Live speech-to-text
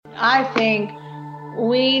I think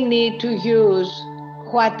we need to use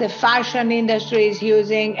what the fashion industry is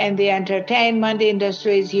using and the entertainment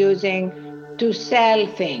industry is using to sell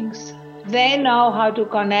things. They know how to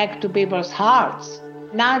connect to people's hearts,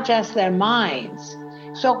 not just their minds.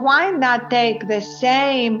 So why not take the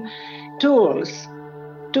same tools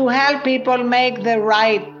to help people make the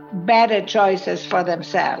right, better choices for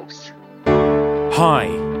themselves? Hi,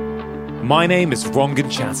 my name is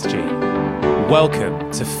Rangan Chatterjee.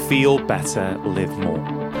 Welcome to Feel Better, Live More.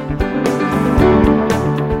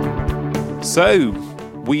 So,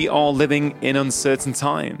 we are living in uncertain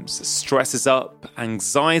times. Stress is up,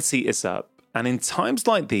 anxiety is up, and in times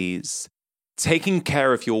like these, taking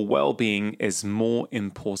care of your well-being is more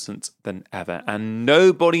important than ever. And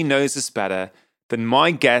nobody knows this better than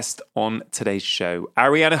my guest on today's show.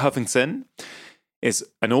 Arianna Huffington is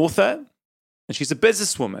an author, and she's a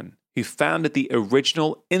businesswoman who founded the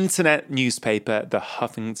original internet newspaper, The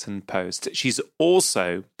Huffington Post. She's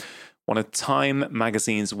also one of Time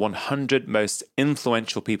magazine's 100 most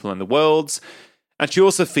influential people in the world, and she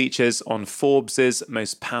also features on Forbes'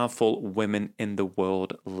 most powerful women in the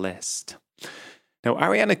world list. Now,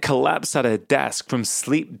 Arianna collapsed at her desk from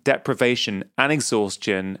sleep deprivation and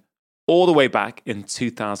exhaustion all the way back in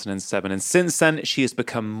 2007. And since then, she has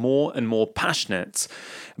become more and more passionate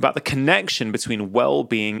about the connection between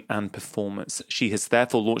well-being and performance. She has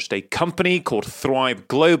therefore launched a company called Thrive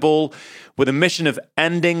Global with a mission of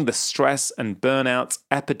ending the stress and burnout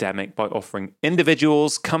epidemic by offering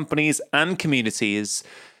individuals, companies, and communities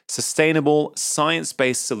sustainable,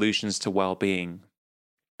 science-based solutions to well-being.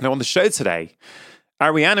 Now, on the show today,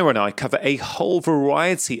 Arianna and I cover a whole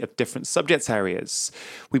variety of different subject areas.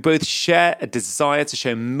 We both share a desire to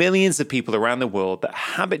show millions of people around the world that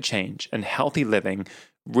habit change and healthy living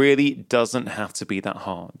really doesn't have to be that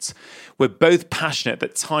hard. We're both passionate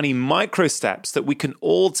that tiny micro steps that we can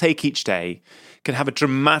all take each day can have a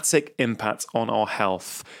dramatic impact on our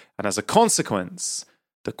health and, as a consequence,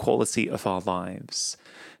 the quality of our lives.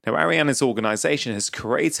 Now, Arianna's organization has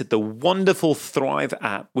created the wonderful Thrive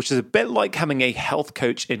app, which is a bit like having a health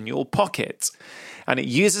coach in your pocket. And it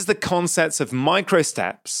uses the concepts of micro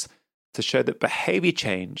steps to show that behavior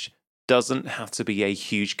change doesn't have to be a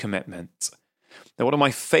huge commitment. Now, one of my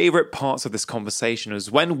favorite parts of this conversation was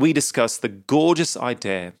when we discussed the gorgeous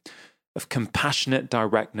idea of compassionate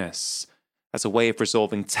directness as a way of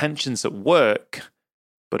resolving tensions at work,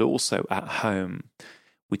 but also at home.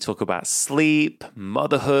 We talk about sleep,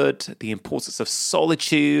 motherhood, the importance of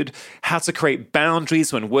solitude, how to create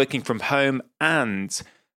boundaries when working from home, and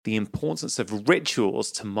the importance of rituals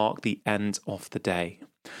to mark the end of the day.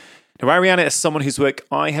 Now, Arianna is someone whose work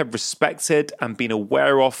I have respected and been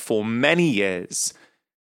aware of for many years,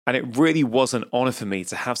 and it really was an honor for me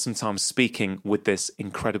to have some time speaking with this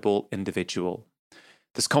incredible individual.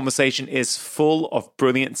 This conversation is full of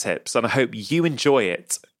brilliant tips, and I hope you enjoy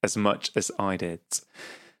it as much as I did.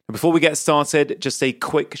 Before we get started, just a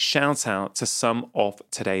quick shout out to some of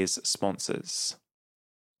today's sponsors.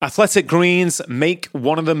 Athletic Greens make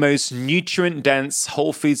one of the most nutrient-dense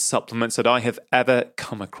whole food supplements that I have ever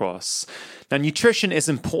come across. Now, nutrition is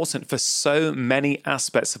important for so many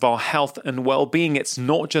aspects of our health and well-being. It's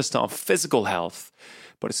not just our physical health,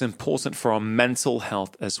 but it's important for our mental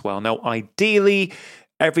health as well. Now, ideally,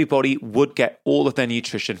 everybody would get all of their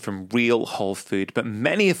nutrition from real whole food, but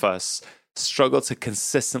many of us struggle to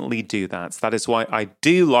consistently do that. That is why I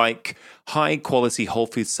do like high-quality whole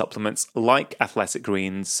food supplements like Athletic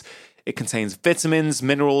Greens. It contains vitamins,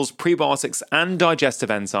 minerals, prebiotics, and digestive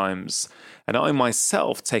enzymes, and I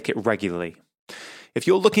myself take it regularly. If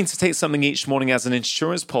you're looking to take something each morning as an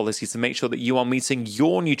insurance policy to make sure that you are meeting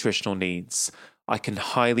your nutritional needs, I can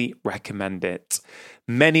highly recommend it.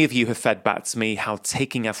 Many of you have fed back to me how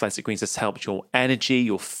taking Athletic Greens has helped your energy,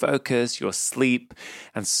 your focus, your sleep,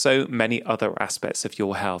 and so many other aspects of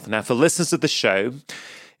your health. Now, for listeners of the show,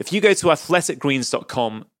 if you go to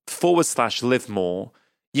athleticgreens.com/live more,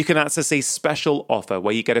 you can access a special offer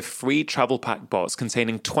where you get a free travel pack box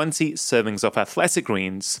containing 20 servings of Athletic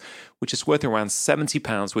Greens, which is worth around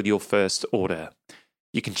 £70 with your first order.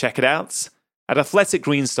 You can check it out at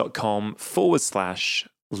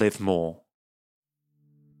athleticgreens.com/live more.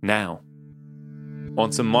 Now,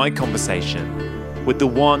 onto my conversation with the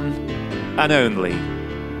one and only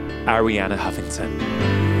Arianna Huffington.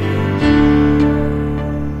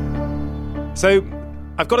 So,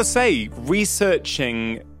 I've got to say,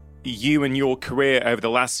 researching you and your career over the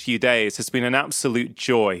last few days has been an absolute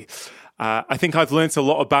joy. I think I've learned a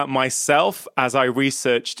lot about myself as I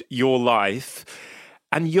researched your life.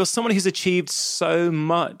 And you're someone who's achieved so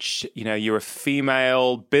much. You know, you're a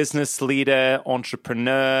female business leader,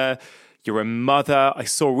 entrepreneur. You're a mother. I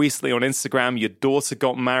saw recently on Instagram your daughter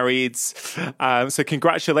got married. So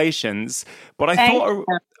congratulations. But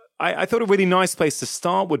I thought a really nice place to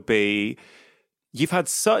start would be, you've had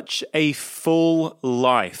such a full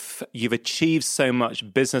life. You've achieved so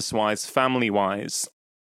much business-wise, family-wise.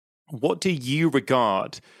 What do you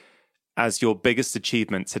regard as your biggest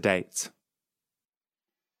achievement to date?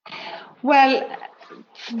 Well,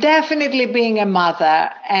 definitely being a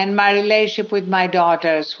mother and my relationship with my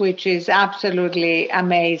daughters, which is absolutely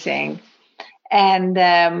amazing. And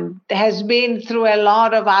has been through a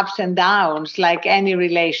lot of ups and downs, like any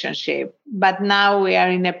relationship. But now we are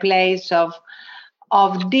in a place of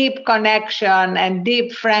deep connection and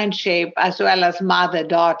deep friendship, as well as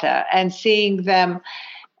mother-daughter, and seeing them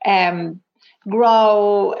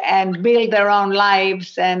grow and build their own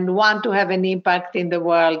lives and want to have an impact in the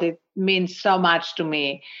world. It means so much to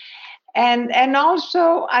me. And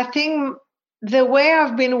also, I think the way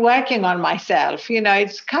I've been working on myself,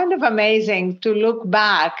 it's kind of amazing to look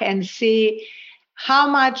back and see how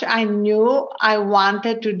much I knew I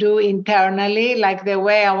wanted to do internally, like the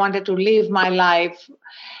way I wanted to live my life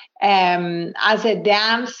as a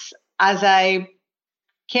dance, as I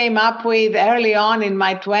came up with early on in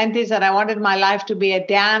my 20s, that I wanted my life to be a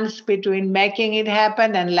dance between making it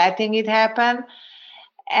happen and letting it happen.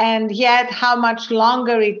 And yet how much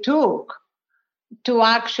longer it took to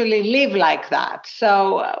actually live like that.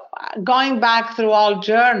 So going back through all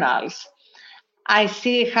journals, I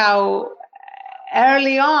see how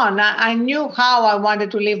early on I knew how I wanted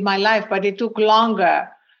to live my life, but it took longer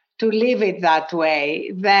to live it that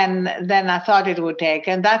way than I thought it would take.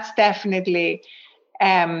 And that's definitely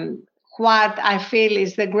what I feel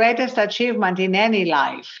is the greatest achievement in any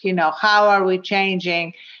life. How are we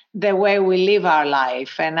changing the way we live our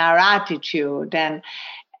life and our attitude, and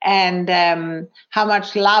how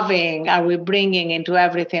much loving are we bringing into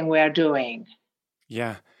everything we are doing?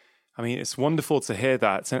 Yeah. I mean, it's wonderful to hear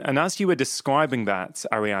that. And as you were describing that,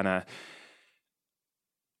 Arianna,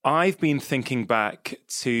 I've been thinking back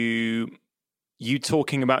to you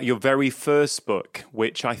talking about your very first book,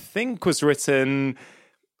 which I think was written,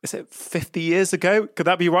 is it 50 years ago? Could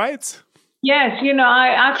that be right? Yes.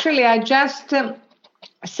 I just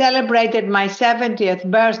celebrated my 70th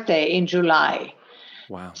birthday in July.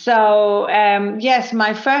 Wow. So, yes,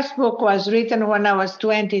 my first book was written when I was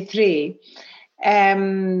 23.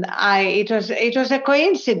 It was a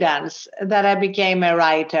coincidence that I became a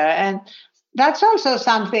writer. And that's also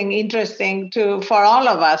something interesting for all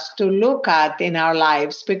of us to look at in our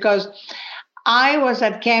lives, because I was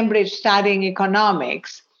at Cambridge studying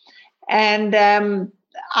economics, and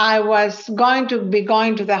I was going to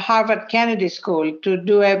the Harvard Kennedy School to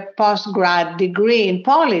do a postgrad degree in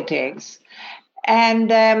politics. And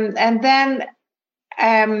then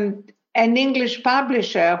an English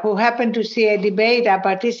publisher who happened to see a debate I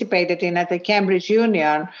participated in at the Cambridge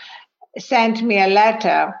Union sent me a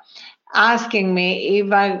letter asking me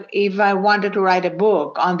if I wanted to write a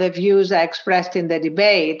book on the views I expressed in the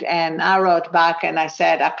debate. And I wrote back and I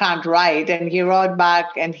said, I can't write. And he wrote back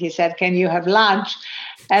and he said, can you have lunch?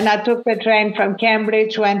 And I took the train from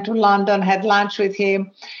Cambridge, went to London, had lunch with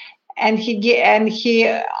him. And he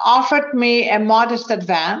offered me a modest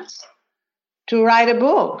advance to write a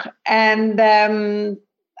book. And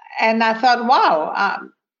I thought, wow,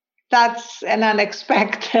 that's an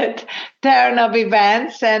unexpected turn of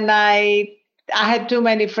events. And I had too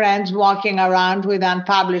many friends walking around with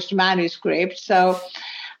unpublished manuscripts. So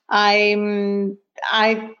I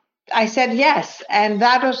said yes. And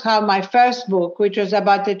that was how my first book, which was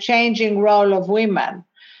about the changing role of women,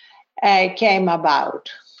 came about.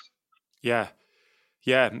 Yeah.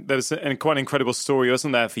 Yeah, there was quite an incredible story,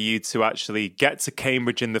 wasn't there, for you to actually get to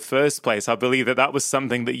Cambridge in the first place? I believe that was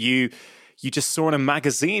something that you just saw in a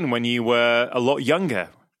magazine when you were a lot younger.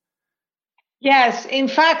 Yes, in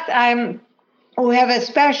fact, we have a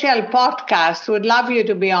special podcast, would love you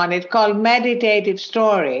to be on it, called Meditative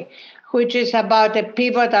Story, which is about a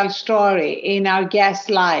pivotal story in our guests'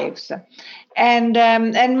 lives. And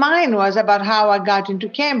mine was about how I got into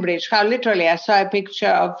Cambridge, how literally I saw a picture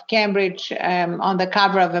of Cambridge on the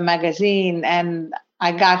cover of a magazine, and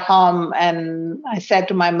I got home and I said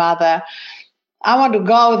to my mother, I want to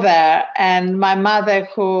go there. And my mother,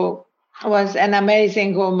 who was an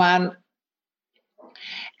amazing woman,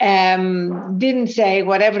 didn't say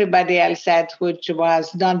what everybody else said, which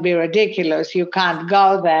was, don't be ridiculous, you can't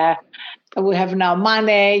go there. We have no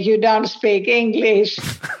money, you don't speak English,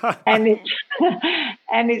 and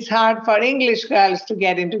it's hard for English girls to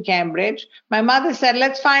get into Cambridge. My mother said,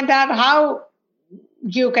 let's find out how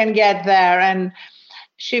you can get there. And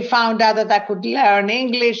she found out that I could learn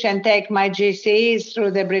English and take my GCEs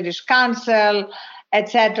through the British Council,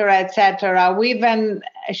 etc., etc.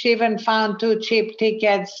 She even found 2 cheap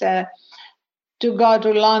tickets to go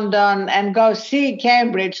to London and go see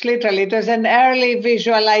Cambridge. Literally, it was an early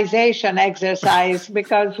visualization exercise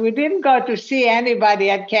because we didn't go to see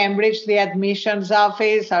anybody at Cambridge, the admissions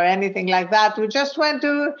office or anything like that. We just went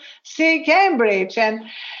to see Cambridge and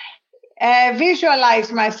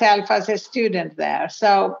visualize myself as a student there.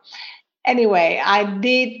 So anyway, I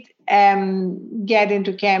did get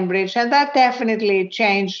into Cambridge, and that definitely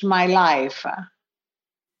changed my life.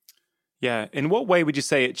 Yeah. In what way would you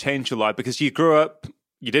say it changed your life? Because you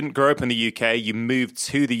didn't grow up in the UK, you moved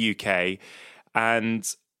to the UK. And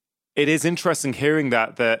it is interesting hearing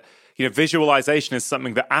that, visualization is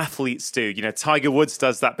something that athletes do. Tiger Woods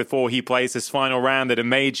does that before he plays his final round at a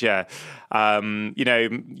major.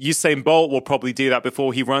 Usain Bolt will probably do that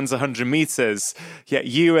before he runs 100 meters. Yet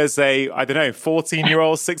you as a,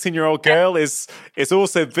 14-year-old, 16-year-old girl is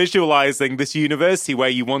also visualizing this university where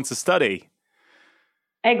you want to study.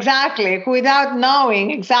 Exactly, without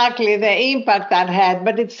knowing exactly the impact that had,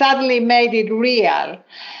 but it suddenly made it real.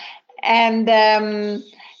 And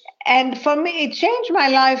for me, it changed my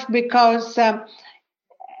life because a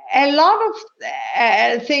lot of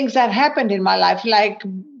things that happened in my life, like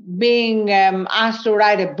being asked to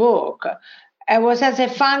write a book, was as a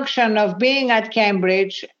function of being at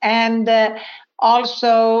Cambridge and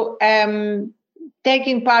also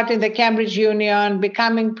taking part in the Cambridge Union,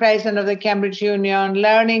 becoming president of the Cambridge Union,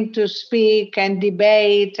 learning to speak and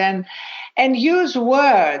debate and use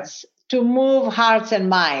words to move hearts and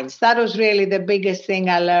minds. That was really the biggest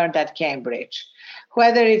thing I learned at Cambridge.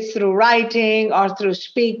 Whether it's through writing or through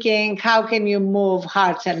speaking, how can you move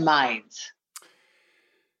hearts and minds?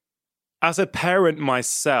 As a parent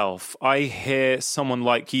myself, I hear someone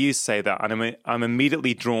like you say that, and I'm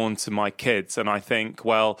immediately drawn to my kids. And I think,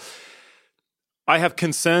 well, I have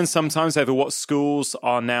concerns sometimes over what schools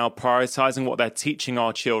are now prioritizing, what they're teaching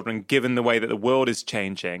our children, given the way that the world is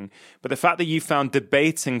changing. But the fact that you found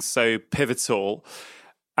debating so pivotal,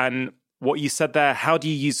 and what you said there, how do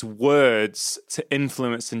you use words to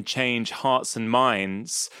influence and change hearts and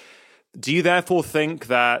minds? Do you therefore think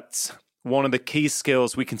that one of the key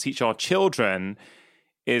skills we can teach our children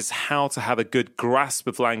is how to have a good grasp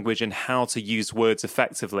of language and how to use words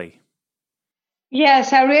effectively?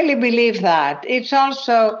 Yes, I really believe that. It's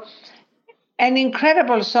also an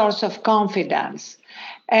incredible source of confidence.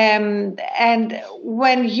 And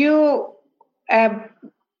when you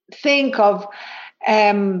think of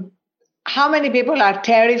how many people are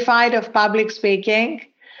terrified of public speaking,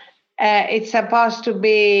 it's supposed to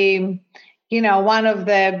be, one of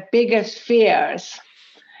the biggest fears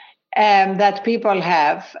that people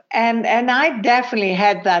have. And I definitely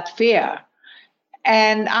had that fear.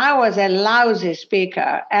 And I was a lousy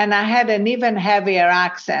speaker, and I had an even heavier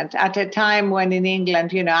accent at a time when in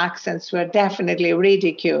England, accents were definitely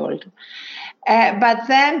ridiculed. But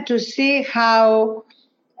then to see how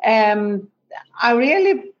I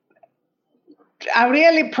really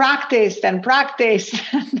practiced and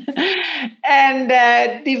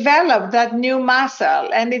developed that new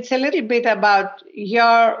muscle. And it's a little bit about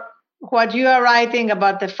what you are writing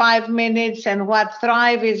about the 5 minutes and what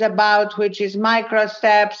Thrive is about, which is micro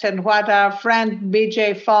steps, and what our friend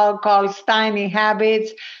BJ Fogg calls tiny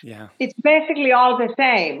habits. Yeah. It's basically all the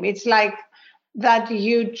same. It's like that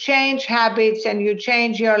you change habits and you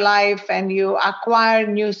change your life and you acquire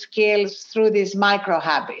new skills through these micro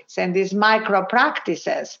habits and these micro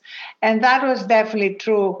practices. And that was definitely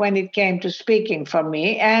true when it came to speaking for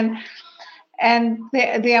me. And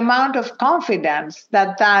the amount of confidence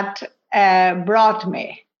that brought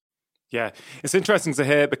me. Yeah, it's interesting to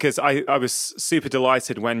hear because I was super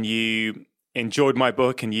delighted when you enjoyed my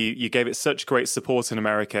book and you gave it such great support in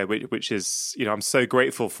America, which is, I'm so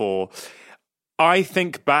grateful for. I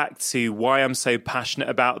think back to why I'm so passionate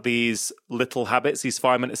about these little habits, these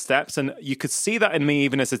 5-minute steps. And you could see that in me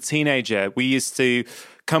even as a teenager. We used to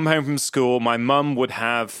come home from school. My mum would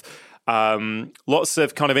have lots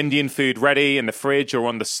of kind of Indian food ready in the fridge or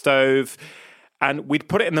on the stove. And we'd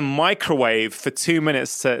put it in the microwave for 2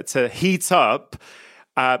 minutes to heat up.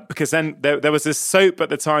 Because then there was this soap at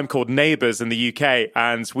the time called Neighbours in the UK.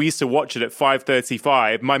 And we used to watch it at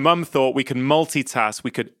 5:35. My mum thought we could multitask. We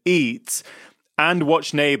could eat and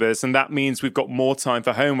watch Neighbours, and that means we've got more time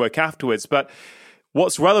for homework afterwards. But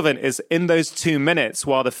what's relevant is in those 2 minutes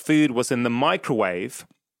while the food was in the microwave,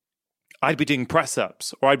 I'd be doing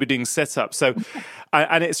press-ups or I'd be doing sit-ups. So,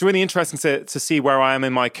 and it's really interesting to see where I am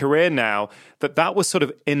in my career now, that was sort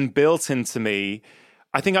of inbuilt into me.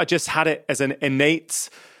 I think I just had it as an innate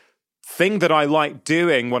thing that I liked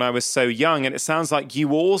doing when I was so young. And it sounds like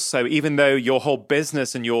you also, even though your whole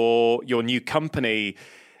business and your new company,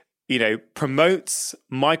 promotes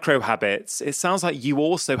micro habits, it sounds like you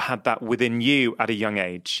also had that within you at a young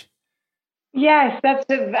age. Yes,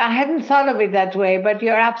 I hadn't thought of it that way, but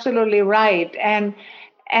you're absolutely right. And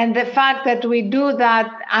the fact that we do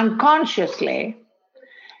that unconsciously,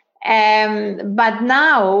 but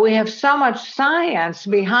now we have so much science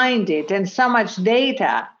behind it and so much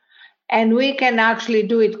data, and we can actually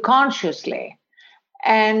do it consciously.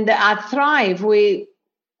 And at Thrive, we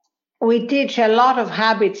teach a lot of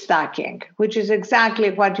habit stacking, which is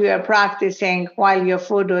exactly what you are practicing while your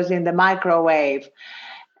food was in the microwave.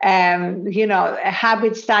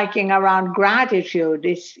 Habit stacking around gratitude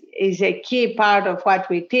is a key part of what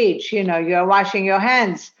we teach. You're washing your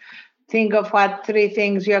hands. Think of what 3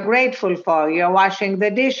 things you're grateful for. You're washing the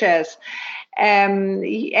dishes.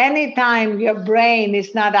 Anytime your brain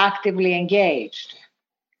is not actively engaged.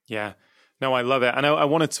 Yeah, no, I love it. And I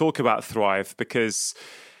want to talk about Thrive because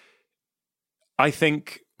I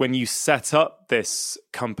think when you set up this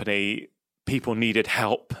company, people needed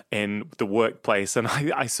help in the workplace. And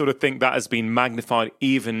I sort of think that has been magnified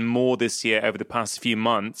even more this year over the past few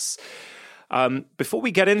months. Before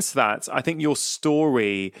we get into that, I think your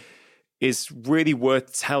story is really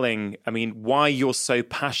worth telling. I mean, why you're so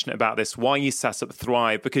passionate about this, why you set up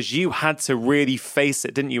Thrive, because you had to really face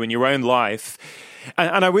it, didn't you, in your own life?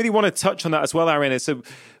 And I really want to touch on that as well, Irina. So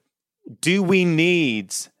do we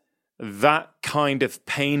need that kind of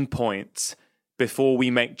pain point before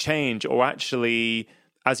we make change? Or actually,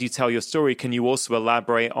 as you tell your story, can you also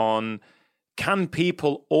elaborate on, can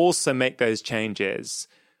people also make those changes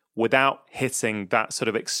without hitting that sort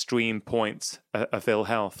of extreme point of ill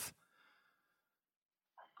health?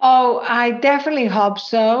 Oh, I definitely hope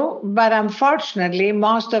so. But unfortunately,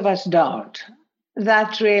 most of us don't.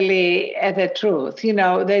 That's really the truth.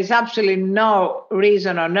 There's absolutely no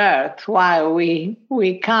reason on earth why we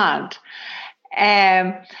can't.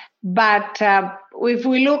 But if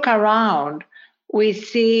we look around, we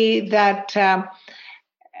see that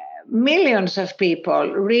millions of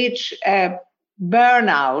people reach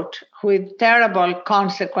burnout with terrible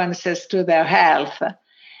consequences to their health.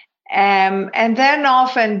 And then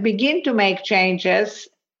often begin to make changes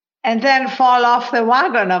and then fall off the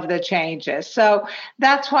wagon of the changes. So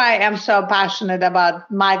that's why I'm so passionate about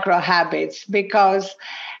micro habits, because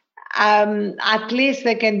at least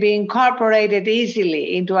they can be incorporated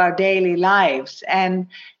easily into our daily lives and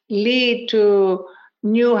lead to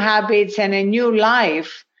new habits and a new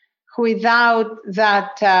life without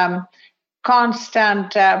that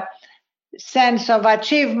constant sense of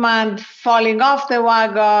achievement, falling off the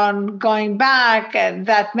wagon, going back, and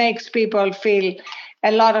that makes people feel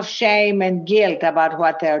a lot of shame and guilt about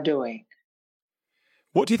what they're doing.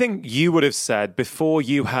 What do you think you would have said before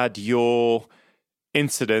you had your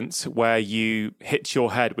incident where you hit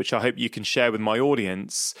your head, which I hope you can share with my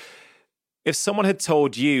audience? If someone had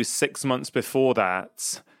told you 6 months before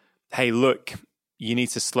that, hey, look, you need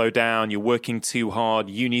to slow down, you're working too hard,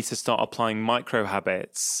 you need to start applying micro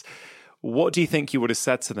habits, what do you think you would have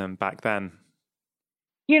said to them back then?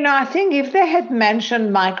 I think if they had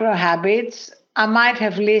mentioned micro habits, I might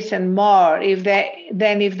have listened more if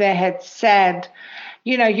they had said,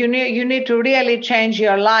 you need to really change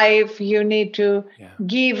your life. You need to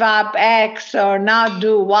give up X or not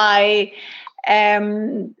do Y.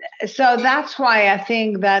 So that's why I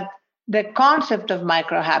think that the concept of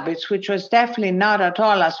micro habits, which was definitely not at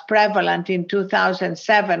all as prevalent in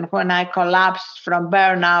 2007 when I collapsed from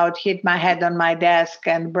burnout, hit my head on my desk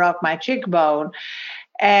and broke my cheekbone,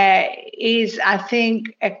 is, I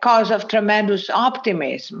think, a cause of tremendous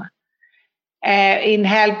optimism in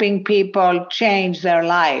helping people change their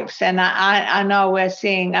lives. And I know we're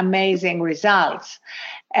seeing amazing results.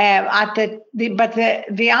 But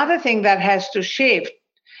the other thing that has to shift,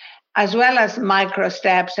 as well as micro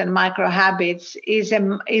steps and micro habits, is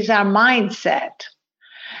our mindset.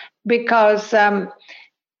 Because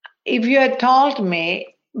if you had told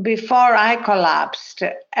me before I collapsed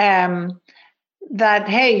that,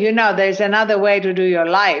 hey, there's another way to do your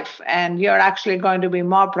life and you're actually going to be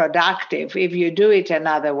more productive if you do it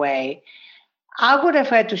another way, I would have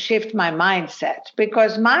had to shift my mindset,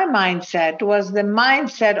 because my mindset was the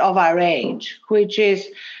mindset of our age, which is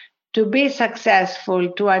to be successful,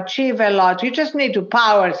 to achieve a lot, you just need to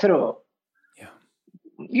power through. Yeah.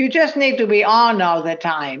 You just need to be on all the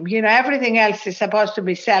time. Everything else is supposed to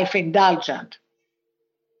be self-indulgent.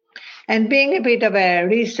 And being a bit of a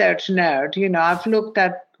research nerd, I've looked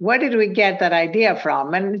at where did we get that idea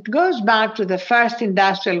from? And it goes back to the first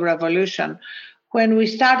industrial revolution when we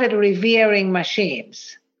started revering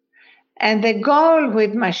machines. And the goal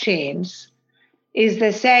with machines is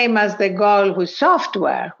the same as the goal with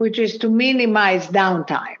software, which is to minimize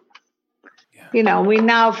downtime. We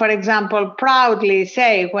now, for example, proudly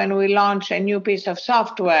say when we launch a new piece of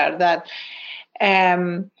software that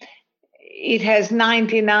it has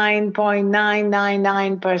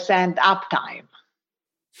 99.999% uptime.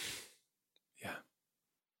 Yeah.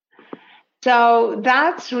 So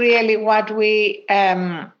that's really what we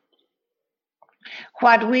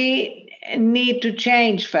need to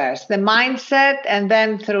change first, the mindset, and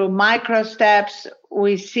then through micro steps,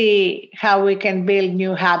 we see how we can build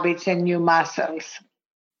new habits and new muscles.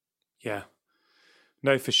 Yeah,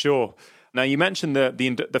 no, for sure. Now, you mentioned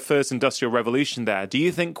the first industrial revolution there. Do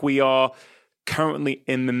you think we are currently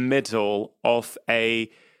in the middle of a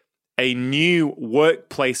new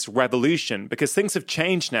workplace revolution? Because things have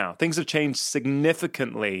changed now. Things have changed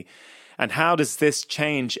significantly. And how does this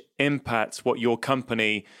change impact what your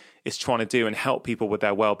company is trying to do and help people with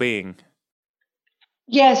their well-being?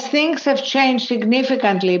 Yes, things have changed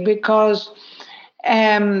significantly because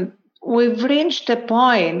we've reached a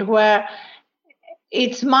point where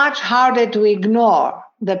it's much harder to ignore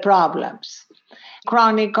the problems.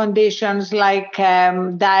 Chronic conditions like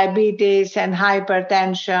diabetes and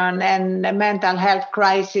hypertension and mental health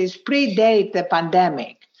crisis predate the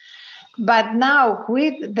pandemic. But now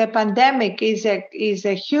with the pandemic is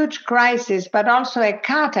a huge crisis, but also a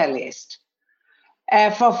catalyst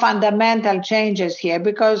for fundamental changes here,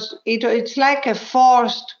 because it's like a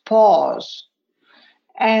forced pause.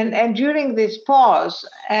 And during this pause,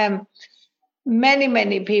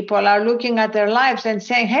 many people are looking at their lives and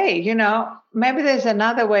saying, hey, maybe there's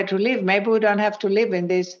another way to live. Maybe we don't have to live in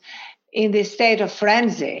this state of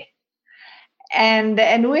frenzy.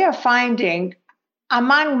 And we are finding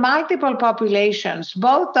among multiple populations,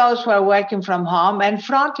 both those who are working from home and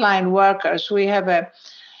frontline workers, we have a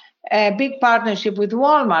big partnership with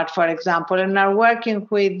Walmart, for example, and are working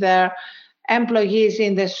with their employees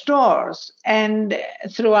in the stores and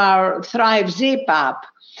through our Thrive Zip app.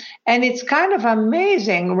 And it's kind of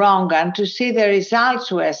amazing, Rangan, to see the results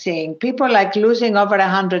we're seeing. People like losing over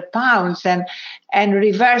 100 pounds and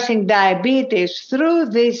reversing diabetes through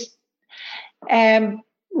this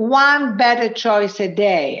one better choice a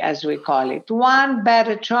day, as we call it, one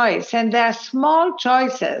better choice. And there are small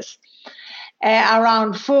choices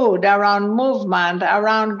around food, around movement,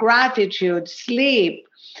 around gratitude, sleep,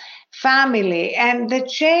 family, and the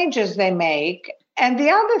changes they make. And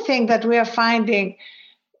the other thing that we are finding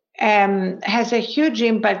has a huge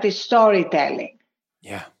impact is storytelling.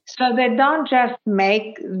 Yeah. So they don't just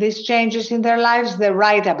make these changes in their lives, they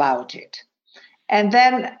write about it. And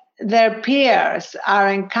then their peers are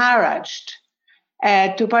encouraged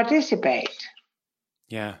to participate.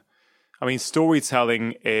 Yeah. I mean,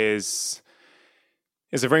 storytelling is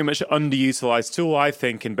a very much underutilized tool, I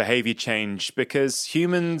think, in behavior change, because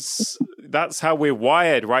humans, that's how we're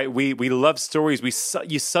wired, right? We love stories.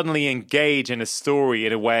 You suddenly engage in a story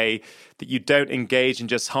in a way that you don't engage in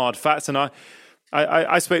just hard facts. And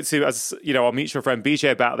I spoke to, our mutual friend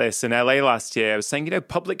BJ about this in LA last year. I was saying,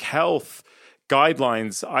 public health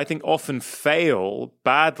guidelines, I think, often fail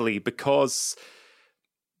badly because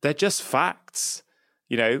they're just facts.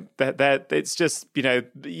 That it's just,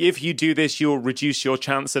 if you do this, you'll reduce your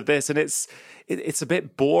chance of this. And it's a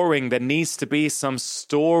bit boring. There needs to be some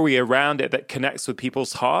story around it that connects with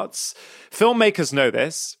people's hearts. Filmmakers know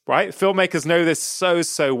this, right? Filmmakers know this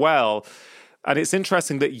so well. And it's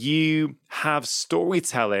interesting that you have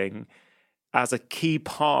storytelling as a key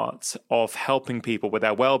part of helping people with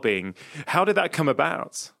their well-being. How did that come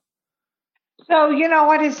about? So,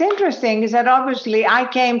 what is interesting is that obviously I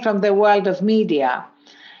came from the world of media,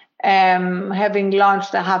 having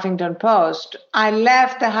launched the Huffington Post. I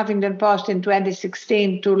left the Huffington Post in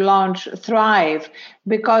 2016 to launch Thrive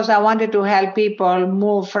because I wanted to help people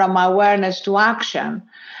move from awareness to action,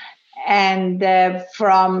 and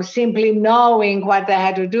from simply knowing what they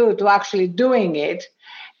had to do to actually doing it.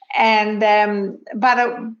 And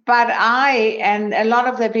but I and a lot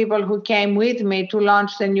of the people who came with me to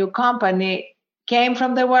launch the new company came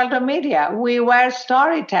from the world of media. We were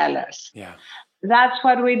storytellers. Yeah, that's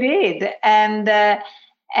what we did, and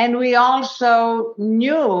we also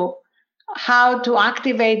knew how to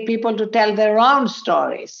activate people to tell their own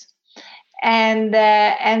stories, and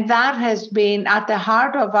that has been at the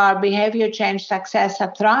heart of our behavior change success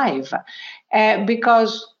at Thrive,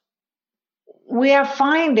 because we are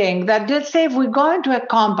finding that, let's say if we go into a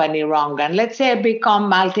company, Rangan, let's say a big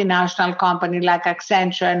multinational company like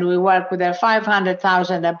Accenture, and we work with their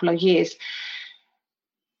 500,000 employees,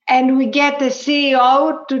 and we get the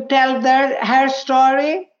CEO to tell her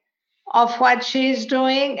story, of what she's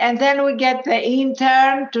doing. And then we get the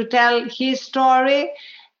intern to tell his story.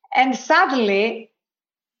 And suddenly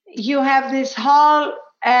you have this whole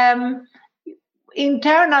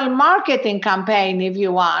internal marketing campaign, if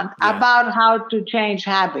you want, about how to change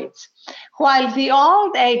habits. While the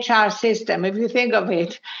old HR system, if you think of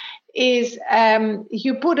it, is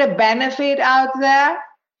you put a benefit out there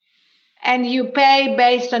and you pay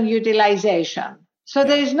based on utilization. So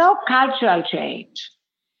there is no cultural change.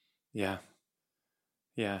 Yeah.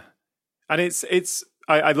 And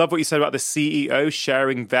I love what you said about the CEO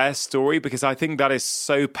sharing their story, because I think that is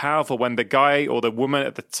so powerful when the guy or the woman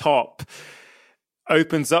at the top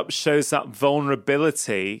opens up, shows that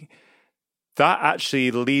vulnerability. That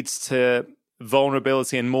actually leads to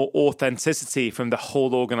vulnerability and more authenticity from the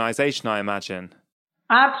whole organization, I imagine.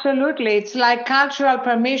 Absolutely. It's like cultural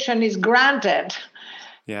permission is granted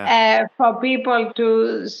for people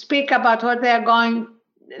to speak about what they're going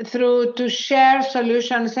through, to share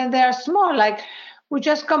solutions. And they're small. Like, we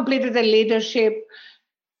just completed a leadership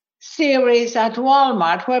series at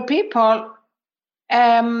Walmart where people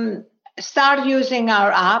start using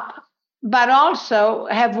our app, but also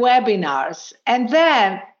have webinars. And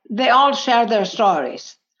then they all share their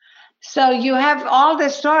stories. So you have all the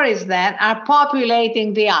stories then are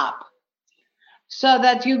populating the app, so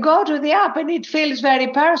that you go to the app and it feels very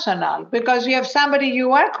personal because you have somebody you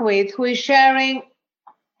work with who is sharing,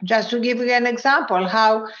 just to give you an example,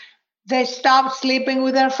 how they stopped sleeping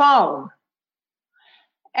with their phone.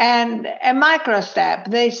 And a micro step,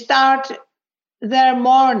 they start their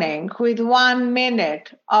morning with 1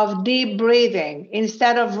 minute of deep breathing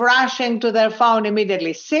instead of rushing to their phone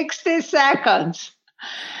immediately. 60 seconds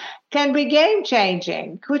can be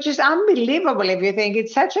game-changing, which is unbelievable if you think.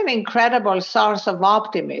 It's such an incredible source of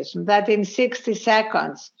optimism that in 60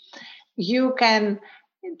 seconds you can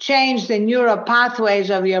change the neural pathways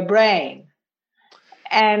of your brain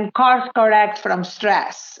and course correct from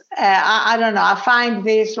stress. I don't know. I find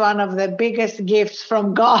this one of the biggest gifts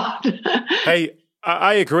from God. Hey,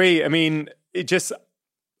 I agree. I mean,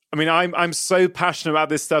 I'm so passionate about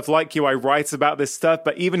this stuff. Like you, I write about this stuff.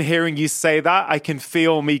 But even hearing you say that, I can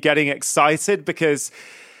feel me getting excited because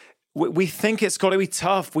we think it's got to be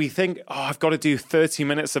tough. We think, I've got to do 30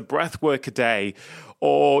 minutes of breath work a day,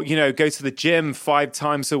 or, go to the gym 5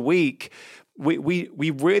 times a week.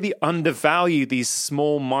 We really undervalue these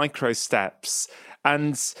small micro steps.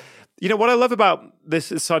 And, what I love about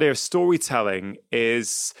this idea of storytelling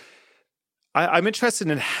is I'm interested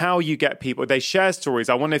in how you get people. They share stories.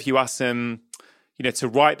 I wonder if you ask them, to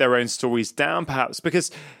write their own stories down, perhaps.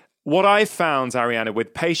 Because what I've found, Arianna,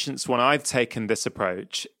 with patients when I've taken this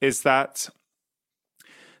approach is that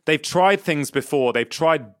they've tried things before. They've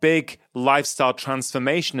tried big lifestyle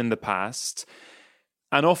transformation in the past,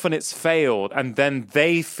 and often it's failed, and then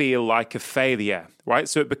they feel like a failure, right?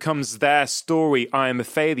 So it becomes their story, I am a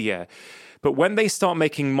failure. But when they start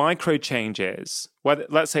making micro changes, whether,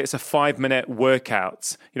 let's say it's a 5-minute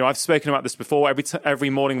workout, I've spoken about this before, every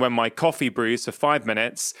morning when my coffee brews for 5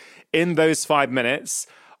 minutes, in those 5 minutes,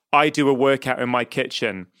 I do a workout in my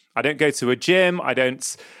kitchen. I don't go to a gym, I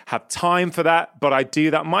don't have time for that, but I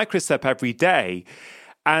do that micro step every day.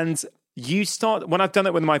 And when I've done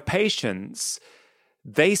it with my patients,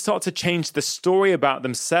 they start to change the story about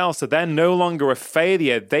themselves. So they're no longer a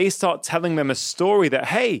failure. They start telling them a story that,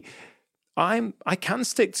 hey, I can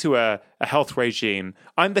stick to a health regime.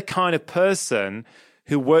 I'm the kind of person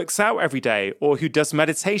who works out every day or who does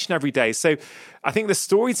meditation every day. So I think the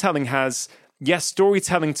storytelling has,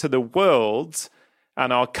 storytelling to the world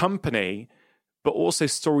and our company, but also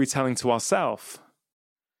storytelling to ourselves.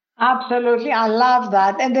 Absolutely. I love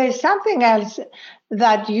that. And there's something else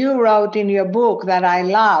that you wrote in your book that I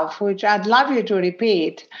love, which I'd love you to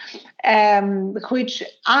repeat, which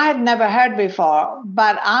I had never heard before,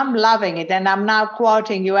 but I'm loving it. And I'm now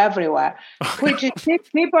quoting you everywhere, which is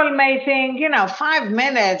people may think, 5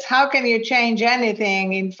 minutes, how can you change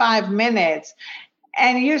anything in 5 minutes?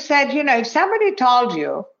 And you said, if somebody told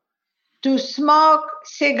you to smoke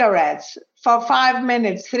cigarettes for 5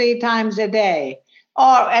 minutes 3 times a day,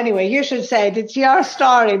 or anyway, you should say it's your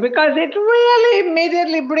story because it really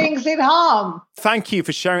immediately brings it home. Thank you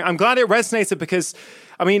for sharing. I'm glad it resonated because,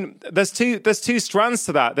 there's two strands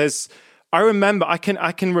to that.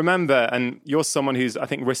 I can remember, and you're someone who's, I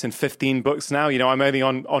think, written 15 books now. I'm only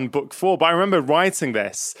on book 4, but I remember writing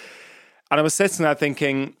this and I was sitting there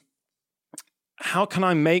thinking, how can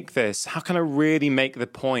I make this? How can I really make the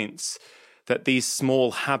point that these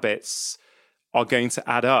small habits are going to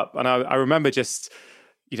add up? And I remember just,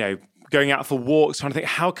 going out for walks, trying to think,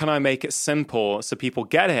 how can I make it simple so people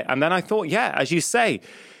get it? And then I thought, as you say,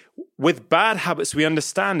 with bad habits, we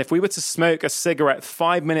understand if we were to smoke a cigarette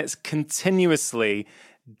 5 minutes continuously,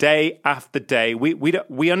 day after day,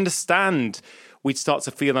 we understand we'd start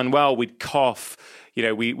to feel unwell, we'd cough,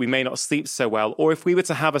 we may not sleep so well. Or if we were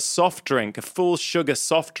to have a soft drink, a full sugar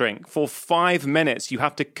soft drink, for 5 minutes, you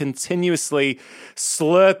have to continuously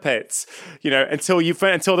slurp it,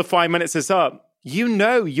 until the 5 minutes is up.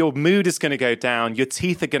 Your mood is going to go down, your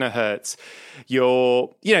teeth are going to hurt,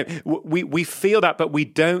 we feel that, but we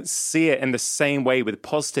don't see it in the same way with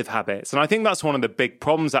positive habits. And I think that's one of the big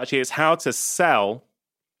problems, actually, is how to sell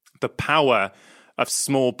the power of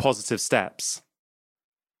small positive steps.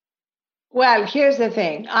 Well, here's the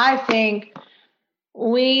thing. I think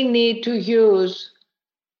we need to use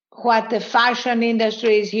what the fashion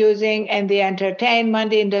industry is using and the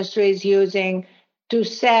entertainment industry is using to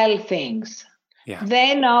sell things. Yeah.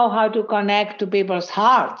 They know how to connect to people's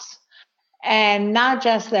hearts and not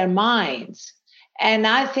just their minds. And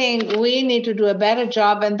I think we need to do a better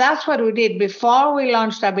job. And that's what we did before we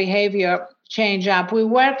launched our behavior change app. We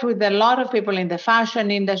worked with a lot of people in the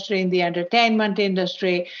fashion industry, in the entertainment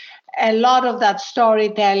industry. A lot of that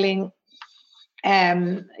storytelling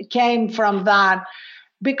came from that.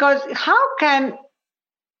 Because how can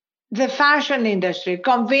the fashion industry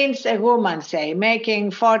convince a woman, say,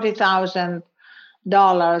 making $40,000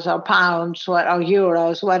 or pounds or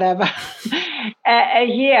euros, whatever, a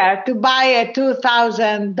year to buy a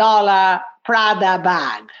 $2,000 Prada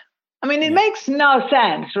bag? I mean, it makes no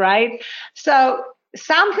sense, right? So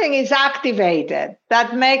something is activated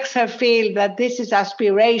that makes her feel that this is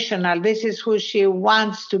aspirational, this is who she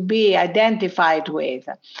wants to be identified with.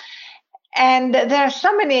 And there are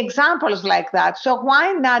so many examples like that. So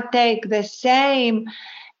why not take the same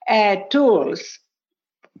tools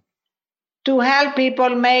to help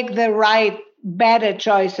people make the right, better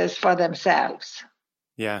choices for themselves?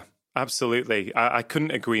 Yeah, absolutely. I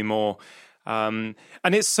couldn't agree more. And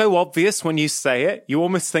it's so obvious when you say it. You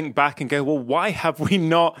almost think back and go, well, why have we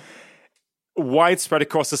not widespread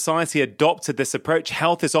across society adopted this approach?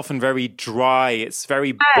 Health is often very dry. It's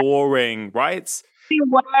very boring, right?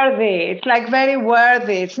 Worthy. It's like very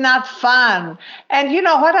worthy. It's not fun. And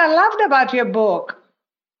what I loved about your book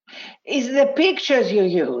is the pictures you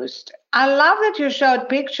used. I love that you showed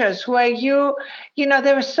pictures where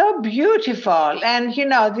they were so beautiful, and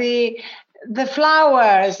the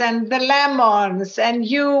flowers and the lemons and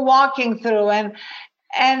you walking through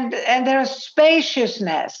and there's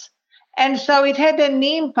spaciousness. And so it had an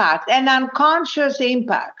impact, an unconscious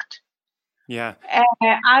impact. Yeah. As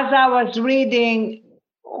I was reading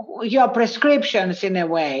your prescriptions in a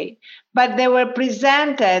way, but they were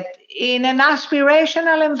presented in an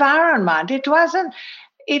aspirational environment. It wasn't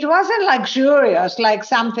luxurious, like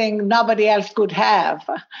something nobody else could have.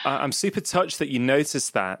 I'm super touched that you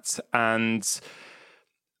noticed that. And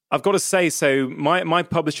I've got to say, so my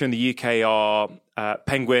publisher in the UK are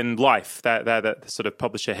Penguin Life. They're the sort of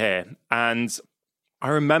publisher here. And I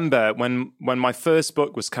remember when my first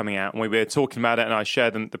book was coming out and we were talking about it and I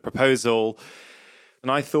shared the proposal, and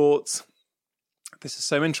I thought, this is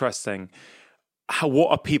so interesting. What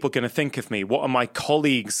are people going to think of me? What are my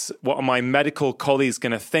colleagues, what are my medical colleagues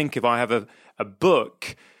going to think if I have a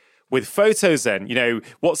book with photos in?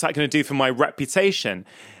 What's that going to do for my reputation?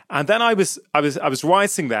 And then I was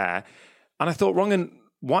writing there and I thought, Rangan,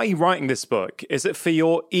 why are you writing this book? Is it for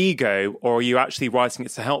your ego or are you actually writing it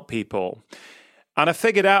to help people? And I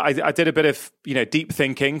figured out, I did a bit of, deep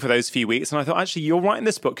thinking for those few weeks. And I thought, actually, you're writing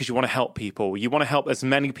this book because you want to help people. You want to help as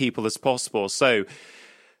many people as possible. So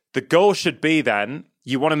the goal should be then,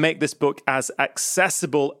 you want to make this book as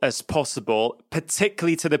accessible as possible,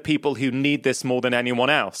 particularly to the people who need this more than anyone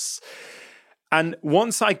else. And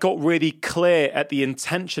once I got really clear at the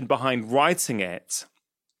intention behind writing it,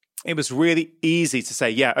 it was really easy to say,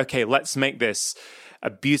 yeah, okay, let's make this a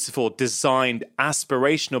beautiful, designed,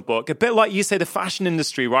 aspirational book. A bit like you say, the fashion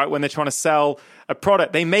industry, right? When they're trying to sell a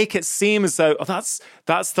product, they make it seem as though,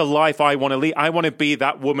 that's the life I want to lead. I want to be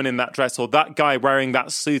that woman in that dress or that guy wearing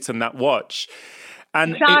that suit and that watch.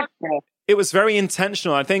 And exactly. It was very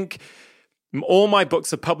intentional. I think all my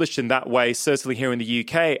books are published in that way, certainly here in the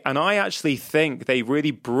UK. And I actually think they really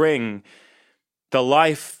bring the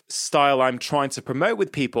lifestyle I'm trying to promote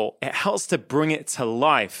with people. It helps to bring it to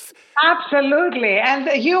life. Absolutely.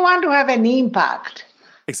 And you want to have an impact.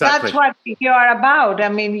 Exactly. That's what you're about. I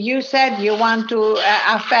mean, you said you want to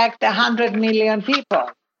affect 100 million people.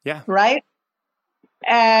 Yeah. Right?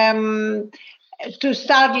 To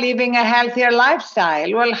start living a healthier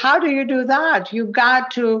lifestyle. Well, how do you do that? You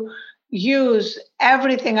got to use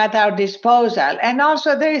everything at our disposal. And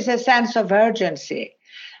also there is a sense of urgency.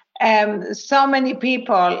 so many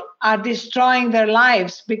people are destroying their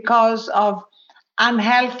lives because of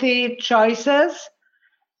unhealthy choices,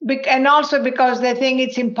 and also because they think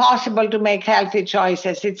it's impossible to make healthy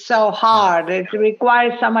choices. It's so hard. It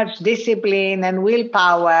requires so much discipline and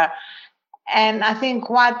willpower. And I think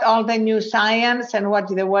what all the new science and what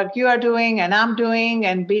the work you are doing and I'm doing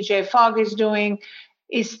and BJ Fogg is doing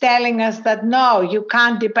is telling us that no, you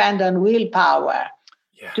can't depend on willpower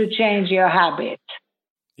to change your habit.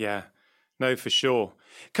 Yeah, no, for sure.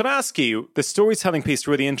 Can I ask you, the storytelling piece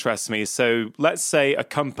really interests me. So let's say a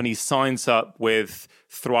company signs up with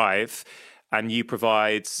Thrive and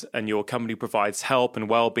your company provides help and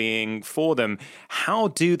well-being for them. How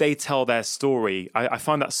do they tell their story? I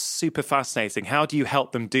find that super fascinating. How do you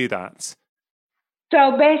help them do that?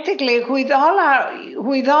 So basically, with all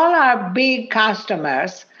our big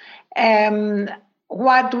customers,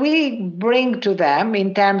 what we bring to them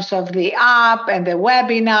in terms of the app and the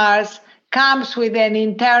webinars comes with an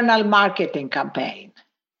internal marketing campaign.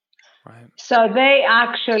 Right. So they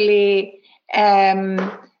actually,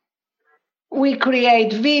 we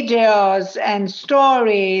create videos and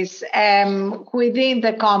stories within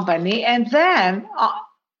the company, and then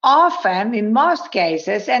often, in most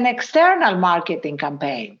cases, an external marketing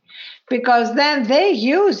campaign, because then they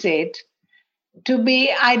use it to be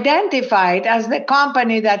identified as the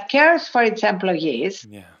company that cares for its employees,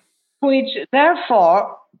 which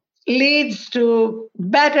therefore leads to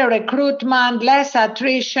better recruitment, less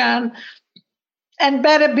attrition, and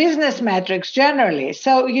better business metrics generally.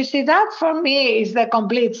 So you see, that for me is the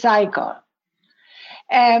complete cycle.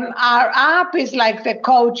 Our app is like the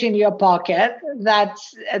coach in your pocket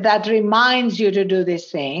that reminds you to do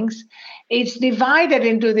these things. It's divided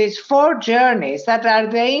into these 4 journeys that are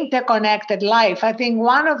the interconnected life. I think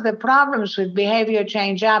one of the problems with behavior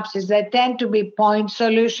change apps is they tend to be point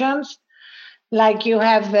solutions. Like you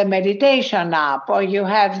have the meditation app, or you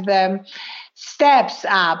have the steps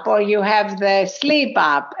app, or you have the sleep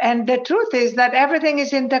app. And the truth is that everything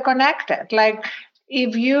is interconnected. Like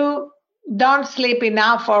if you don't sleep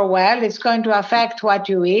enough or well, it's going to affect what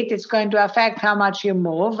you eat, it's going to affect how much you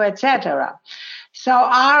move, etc. So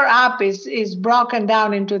our app is broken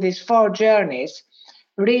down into these 4 journeys.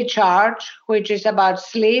 Recharge, which is about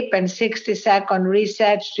sleep and 60-second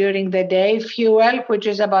resets during the day. Fuel, which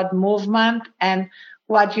is about movement and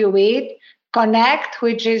what you eat. Connect,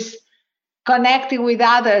 which is connecting with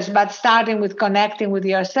others, but starting with connecting with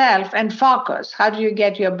yourself. And focus, how do you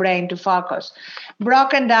get your brain to focus?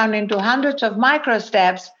 Broken down into hundreds of micro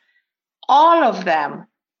steps, all of them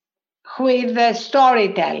with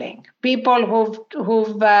storytelling. People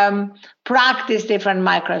who've practiced different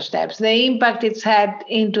micro steps, the impact it's had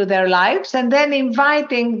into their lives, and then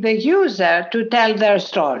inviting the user to tell their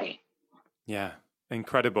story. Yeah,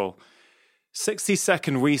 incredible.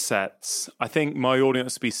 60-second resets. I think my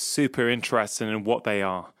audience would be super interested in what they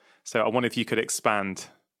are. So I wonder if you could expand.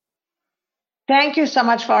 Thank you so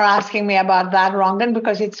much for asking me about that, Rangan,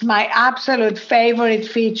 because it's my absolute favorite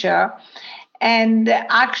feature. And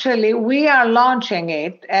actually, we are launching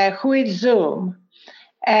it with Zoom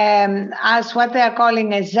as what they are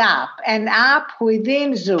calling a Zap, an app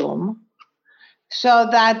within Zoom, so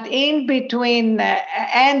that in between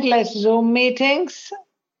endless Zoom meetings,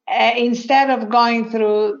 instead of going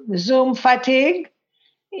through Zoom fatigue,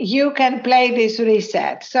 you can play this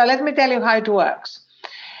reset. So let me tell you how it works.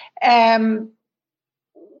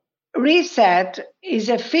 Reset is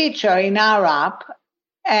a feature in our app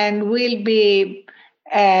and will be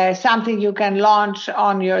something you can launch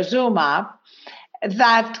on your Zoom app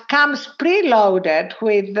that comes preloaded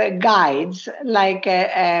with guides, like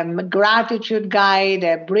a gratitude guide,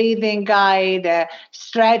 a breathing guide, a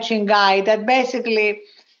stretching guide that basically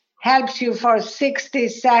helps you for 60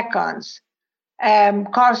 seconds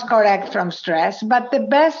course correct from stress. But the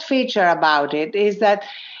best feature about it is that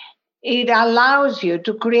it allows you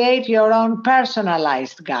to create your own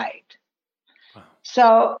personalized guide.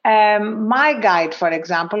 So my guide, for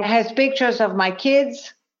example, has pictures of my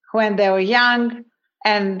kids when they were young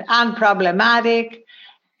and unproblematic,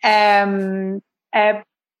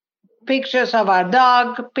 pictures of our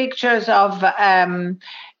dog, pictures of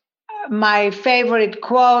my favorite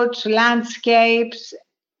quotes, landscapes,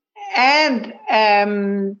 and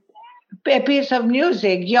a piece of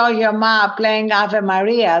music, Yo-Yo Ma playing Ave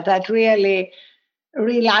Maria, that really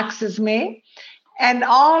relaxes me. And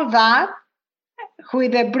all that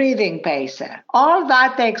with a breathing pacer. All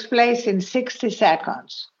that takes place in 60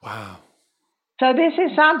 seconds. Wow. So this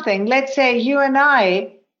is something, let's say you and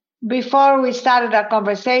I, before we started our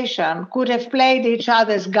conversation, could have played each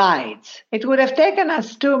other's guides. It would have taken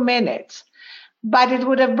us 2 minutes. but it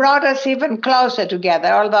would have brought us even closer together,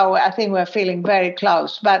 although I think we're feeling very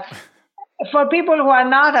close. But for people who are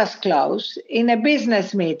not as close, in a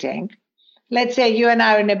business meeting, let's say you and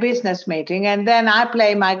I are in a business meeting, and then I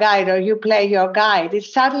play my guide or you play your guide, it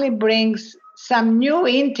suddenly brings some new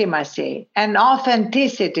intimacy and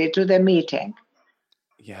authenticity to the meeting.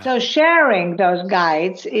 Yeah. So sharing those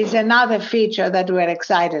guides is another feature that we're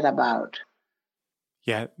excited about.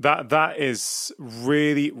 Yeah, that is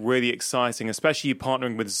really, really exciting, especially you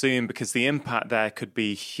partnering with Zoom, because the impact there could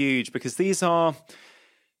be huge, because they're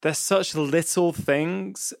such little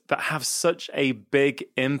things that have such a big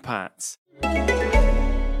impact.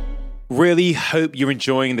 Really hope you're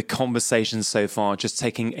enjoying the conversation so far. Just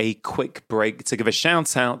taking a quick break to give a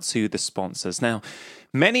shout out to the sponsors. Now,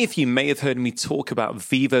 many of you may have heard me talk about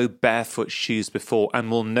Vivo barefoot shoes before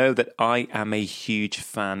and will know that I am a huge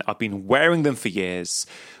fan. I've been wearing them for years,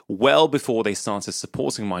 well before they started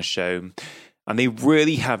supporting my show, and they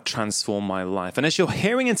really have transformed my life. And as you're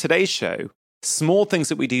hearing in today's show, small things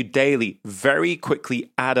that we do daily very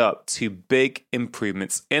quickly add up to big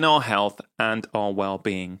improvements in our health and our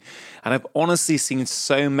well-being. And I've honestly seen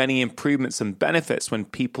so many improvements and benefits when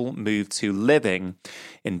people move to living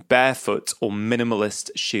in barefoot or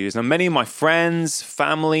minimalist shoes. Now, many of my friends,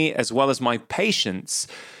 family, as well as my patients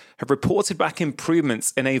have reported back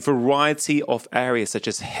improvements in a variety of areas such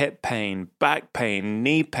as hip pain, back pain,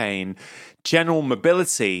 knee pain, general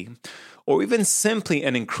mobility, or even simply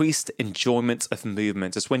an increased enjoyment of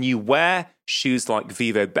movement. As when you wear shoes like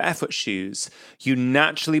Vivo barefoot shoes, you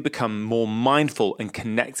naturally become more mindful and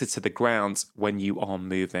connected to the ground when you are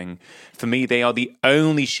moving. For me, they are the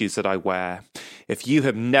only shoes that I wear. If you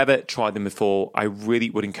have never tried them before, I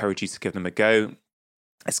really would encourage you to give them a go.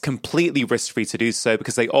 It's completely risk-free to do so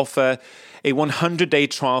because they offer a 100-day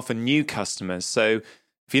trial for new customers. So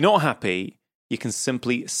if you're not happy, you can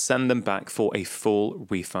simply send them back for a full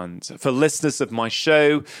refund. For listeners of my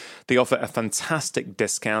show, they offer a fantastic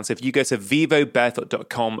discount. If you go to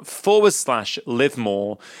vivobarefoot.com/live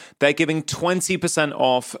more, they're giving 20%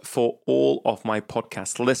 off for all of my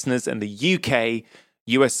podcast listeners in the UK,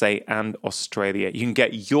 USA, and Australia. You can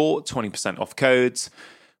get your 20% off codes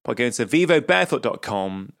by going to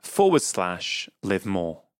vivobarefoot.com/live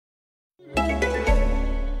more.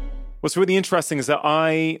 What's really interesting is that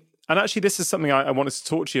and actually, this is something I wanted to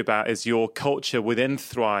talk to you about, is your culture within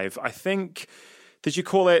Thrive. I think, did you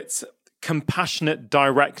call it compassionate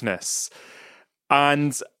directness?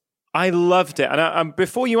 And I loved it. And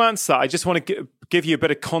before you answer, I just want to give you a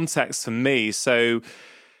bit of context for me. So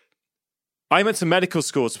I went to medical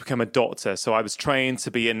school to become a doctor. So I was trained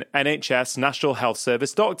to be an NHS, National Health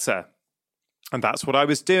Service doctor. And that's what I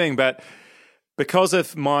was doing. But because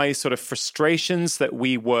of my sort of frustrations that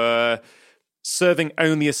we were serving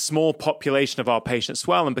only a small population of our patients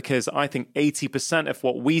well, and because I think 80% of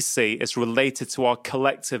what we see is related to our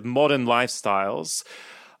collective modern lifestyles,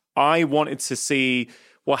 I wanted to see,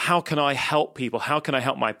 well, how can I help people? How can I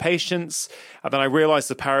help my patients? And then I realized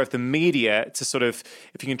the power of the media to sort of,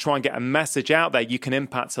 if you can try and get a message out there, you can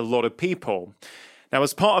impact a lot of people. Now,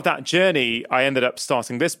 as part of that journey, I ended up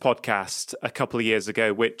starting this podcast a couple of years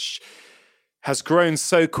ago, which has grown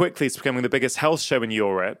so quickly. It's becoming the biggest health show in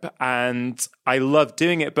Europe, and I love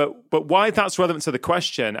doing it. But why that's relevant to the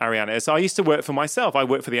question, Arianna, is I used to work for myself. I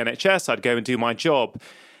worked for the NHS. I'd go and do my job.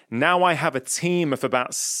 Now I have a team of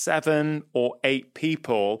about 7 or 8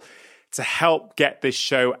 people to help get this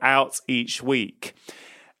show out each week.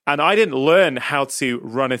 And I didn't learn how to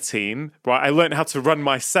run a team, right? I learned how to run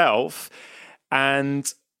myself.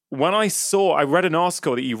 And when I read an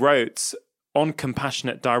article that you wrote on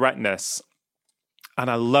compassionate directness, and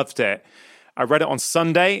I loved it. I read it on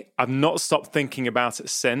Sunday. I've not stopped thinking about it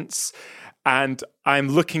since. And I'm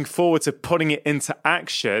looking forward to putting it into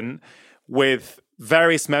action with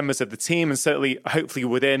various members of the team, and certainly, hopefully,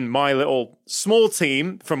 within my little small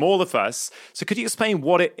team from all of us. So could you explain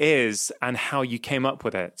what it is and how you came up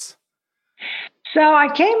with it? So I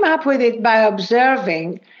came up with it by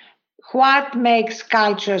observing what makes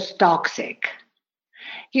cultures toxic.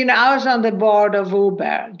 You know, I was on the board of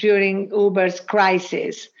Uber during Uber's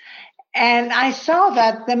crisis, and I saw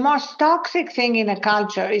that the most toxic thing in a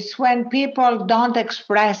culture is when people don't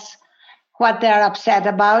express what they're upset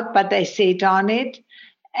about, but they sit on it,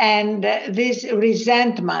 and these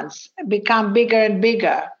resentments become bigger and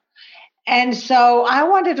bigger. And so I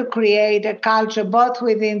wanted to create a culture both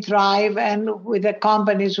within Thrive and with the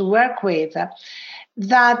companies we work with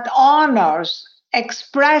that honors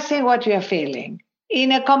expressing what you're feeling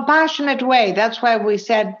in a compassionate way. That's why we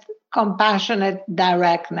said compassionate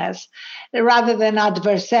directness rather than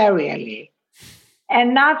adversarially,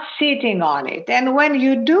 and not sitting on it. And when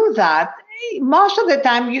you do that, most of the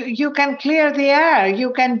time you can clear the air,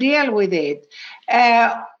 you can deal with it.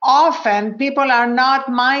 Often people are not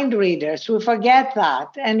mind readers. We forget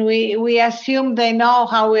that, and we assume they know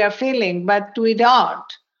how we are feeling, but we don't.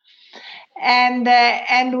 And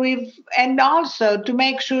also to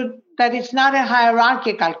make sure that it's not a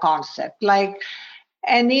hierarchical concept, like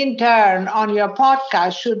an intern on your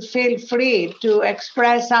podcast should feel free to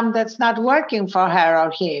express something that's not working for her or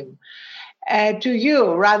him to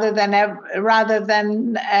you, rather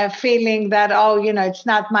than feeling that, oh, it's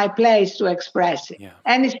not my place to express it. Yeah.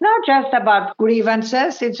 And it's not just about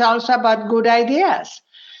grievances; it's also about good ideas.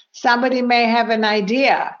 Somebody may have an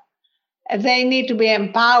idea; they need to be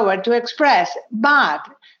empowered to express. But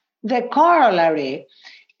the corollary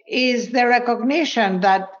is the recognition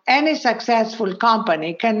that any successful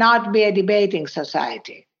company cannot be a debating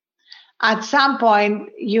society. At some point,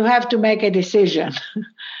 you have to make a decision.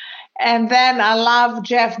 And then I love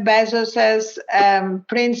Jeff Bezos's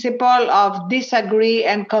principle of disagree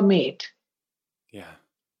and commit. Yeah.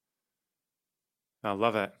 I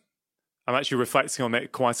love it. I'm actually reflecting on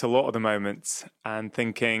it quite a lot at the moment and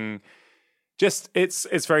thinking,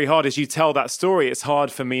 it's very hard. As you tell that story, it's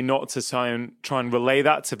hard for me not to try and relay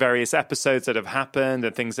that to various episodes that have happened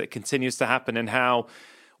and things that continues to happen and how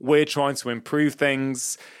we're trying to improve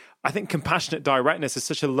things. I think compassionate directness is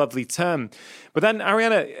such a lovely term. But then,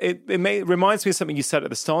 Arianna, it reminds me of something you said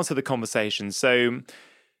at the start of the conversation. So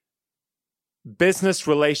business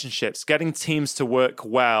relationships, getting teams to work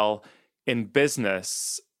well in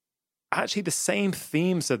business, actually the same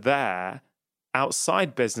themes are there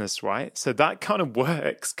outside business, right? So that kind of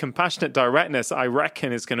works. Compassionate directness, I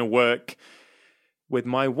reckon, is going to work with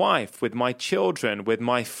my wife, with my children, with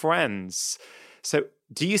my friends. So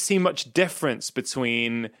do you see much difference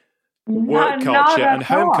between work culture and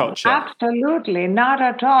home culture? Absolutely, not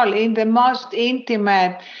at all. In the most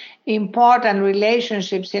intimate, important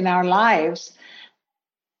relationships in our lives,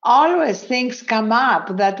 always things come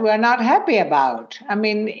up that we're not happy about. I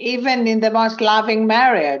mean, even in the most loving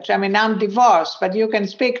marriage, I'm divorced, but you can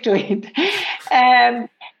speak to it.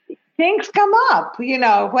 Things come up,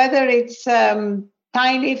 whether it's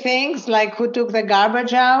tiny things like who took the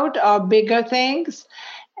garbage out or bigger things.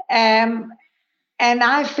 And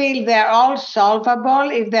I feel they're all solvable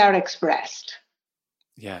if they're expressed.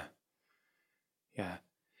 Yeah. Yeah.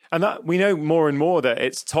 And that we know more and more that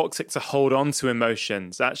it's toxic to hold on to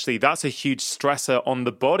emotions. Actually, that's a huge stressor on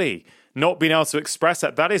the body. Not being able to express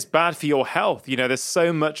that is bad for your health. There's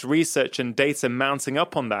so much research and data mounting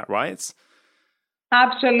up on that, right?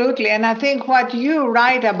 Absolutely. And I think what you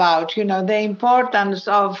write about, the importance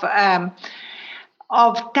of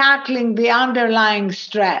tackling the underlying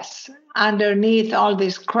stress underneath all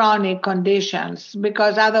these chronic conditions,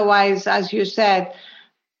 because otherwise, as you said,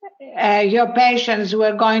 your patients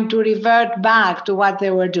were going to revert back to what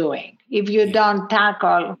they were doing if you don't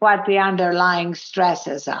tackle what the underlying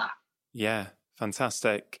stresses are. Yeah,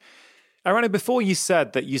 fantastic. Arianna, before you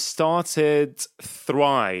said that you started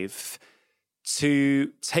Thrive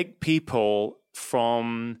to take people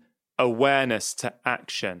from awareness to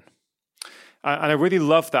action. And I really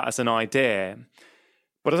love that as an idea.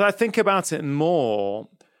 But as I think about it more,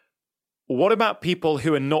 what about people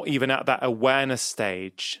who are not even at that awareness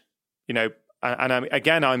stage?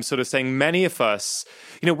 I'm sort of saying many of us,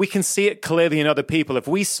 we can see it clearly in other people. If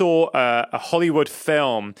we saw a Hollywood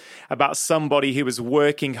film about somebody who was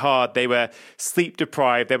working hard, they were sleep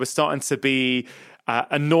deprived, they were starting to be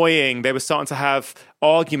annoying, they were starting to have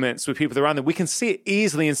arguments with people around them, we can see it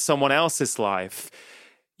easily in someone else's life.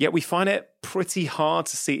 Yet we find it pretty hard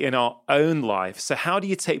to see in our own life. So how do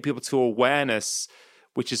you take people to awareness,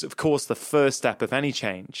 which is, of course, the first step of any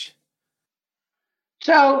change?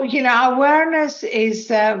 So, awareness is,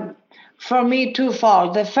 for me,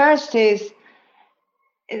 twofold. The first is,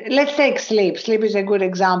 let's take sleep. Sleep is a good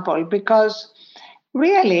example because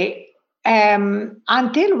really,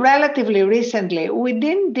 until relatively recently, we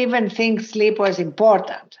didn't even think sleep was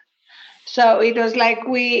important. So it was like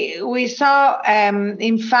we saw,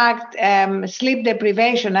 in fact, sleep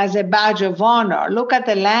deprivation as a badge of honor. Look at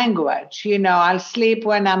the language. I'll sleep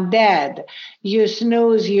when I'm dead. You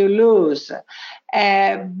snooze, you lose.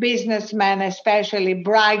 Businessmen especially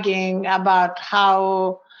bragging about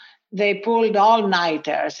how they pulled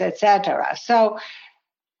all-nighters, etc. So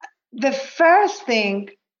the first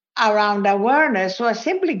thing around awareness was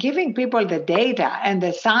simply giving people the data and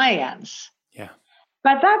the science. Yeah.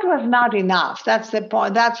 But that was not enough. That's the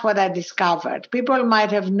point. That's what I discovered. People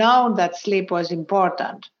might have known that sleep was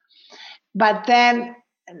important, but then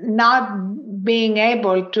not being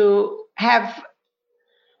able to have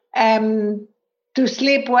to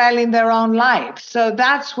sleep well in their own lives. So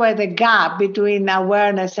that's where the gap between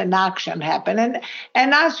awareness and action happen.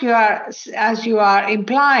 And as you are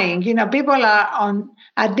implying, people are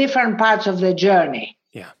at different parts of the journey.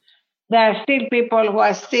 Yeah. There are still people who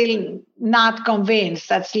are still not convinced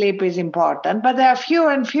that sleep is important, but there are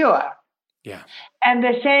fewer and fewer. Yeah. And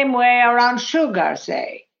the same way around sugar,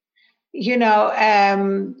 say. There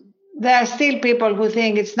are still people who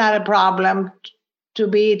think it's not a problem to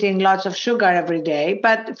be eating lots of sugar every day,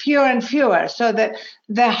 but fewer and fewer. So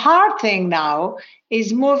the hard thing now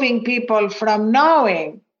is moving people from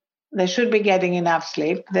knowing they should be getting enough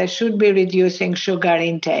sleep, they should be reducing sugar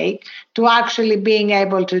intake, to actually being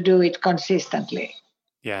able to do it consistently.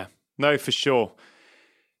 Yeah, no, for sure.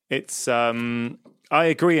 It's, I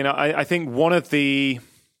agree. And I think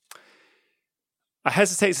I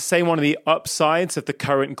hesitate to say one of the upsides of the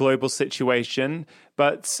current global situation,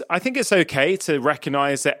 but I think it's okay to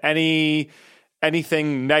recognize that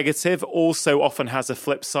anything negative also often has a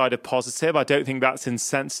flip side of positive. I don't think that's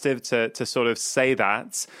insensitive to sort of say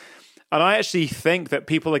that. And I actually think that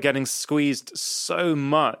people are getting squeezed so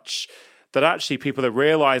much that actually people are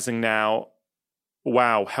realizing now,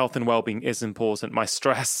 wow, health and well-being is important. My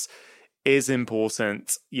stress is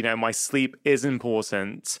important. My sleep is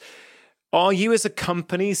important. Are you as a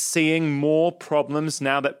company seeing more problems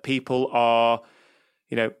now that people are,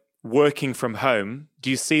 working from home? Do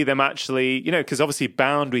you see them actually, because obviously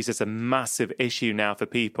boundaries is a massive issue now for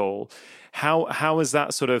people. How has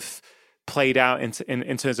that sort of played out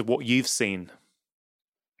in terms of what you've seen?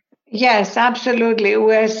 Yes, absolutely.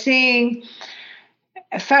 We're seeing,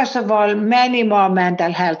 first of all, many more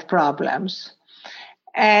mental health problems.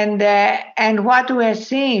 And what we're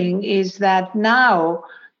seeing is that now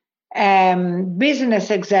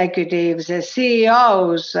business executives,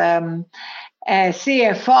 CEOs,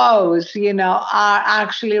 CFOs, are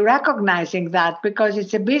actually recognizing that because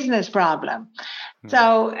it's a business problem.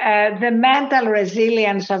 So the mental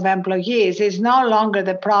resilience of employees is no longer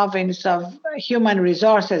the province of human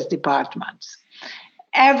resources departments.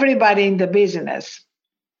 Everybody in the business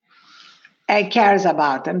cares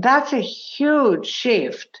about them. That's a huge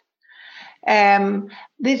shift.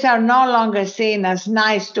 These are no longer seen as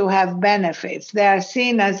nice to have benefits. They are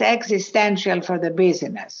seen as existential for the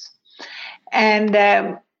business.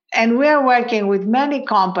 And we're working with many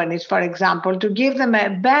companies, for example, to give them a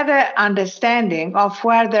better understanding of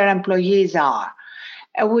where their employees are.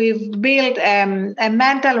 We've built a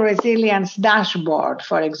mental resilience dashboard,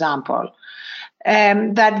 for example,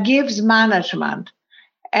 that gives management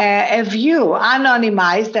a view,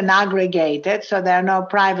 anonymized and aggregated, so there are no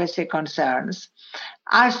privacy concerns,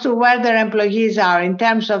 as to where their employees are in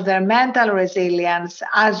terms of their mental resilience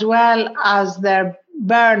as well as their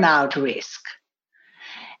burnout risk.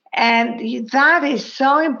 And that is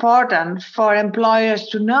so important for employers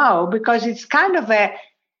to know, because it's kind of a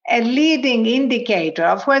leading indicator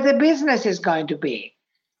of where the business is going to be.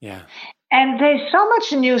 Yeah. And there's so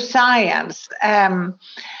much new science.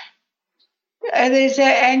 There's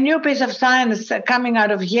a new piece of science coming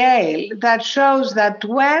out of Yale that shows that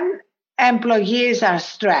when employees are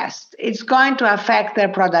stressed, it's going to affect their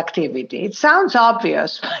productivity. It sounds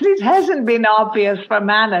obvious, but it hasn't been obvious for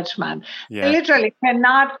management. Yeah. They literally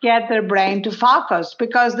cannot get their brain to focus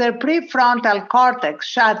because their prefrontal cortex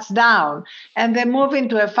shuts down and they move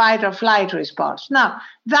into a fight or flight response. Now,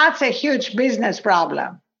 that's a huge business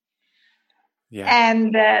problem. Yeah.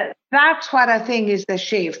 And that's what I think is the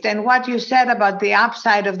shift. And what you said about the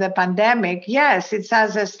upside of the pandemic, yes, it's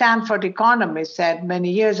as a Stanford economist said many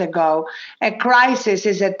years ago, a crisis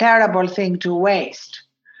is a terrible thing to waste.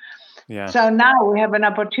 Yeah. So now we have an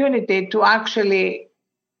opportunity to actually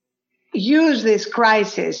use this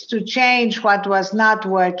crisis to change what was not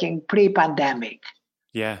working pre-pandemic.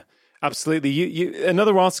 Yeah, absolutely. You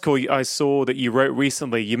another article I saw that you wrote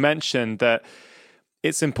recently, you mentioned that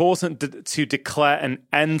it's important to declare an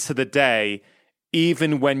end to the day,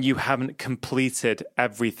 even when you haven't completed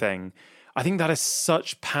everything. I think that is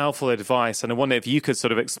such powerful advice. And I wonder if you could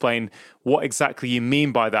sort of explain what exactly you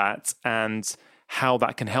mean by that and how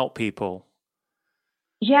that can help people.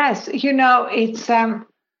 Yes, it's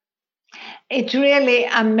really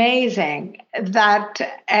amazing that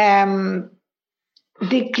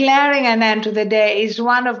declaring an end to the day is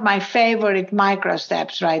one of my favorite micro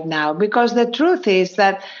steps right now, because the truth is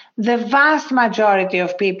that the vast majority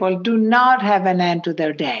of people do not have an end to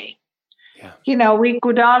their day. Yeah. We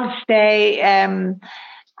could all stay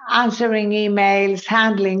answering emails,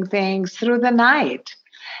 handling things through the night.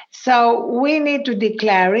 So we need to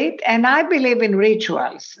declare it. And I believe in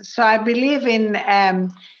rituals. So I believe in a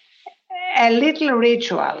little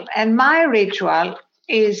ritual. And my ritual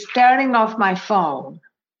is turning off my phone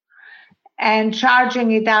and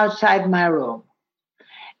charging it outside my room.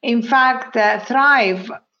 In fact,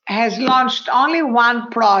 Thrive has launched only one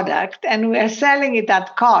product, and we're selling it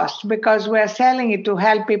at cost because we're selling it to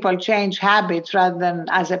help people change habits rather than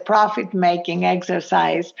as a profit-making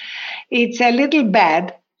exercise. It's a little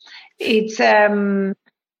bed. It's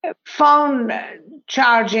phone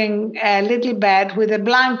charging a little bed with a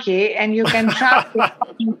blanket, and you can charge it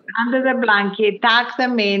under the blanket, tuck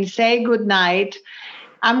them in, say goodnight.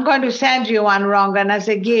 I'm going to send you one, Rangan, as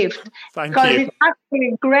a gift. Thank because you. It's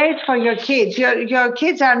actually great for your kids. Your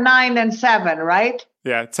kids are 9 and 7, right?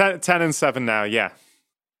 Yeah, 10 and 7 now, yeah.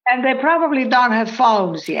 And they probably don't have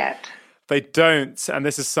phones yet. They don't. And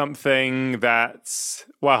this is something that,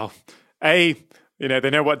 well, they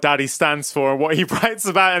know what Daddy stands for and what he writes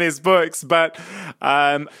about in his books. But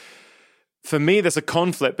for me, there's a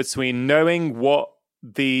conflict between knowing what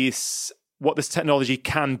this technology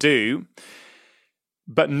can do,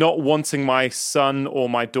 but not wanting my son or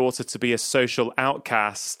my daughter to be a social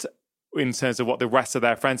outcast in terms of what the rest of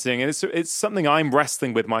their friends are doing. And it's something I'm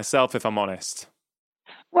wrestling with myself, if I'm honest.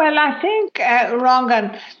 Well, I think,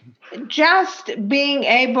 Rangan, just being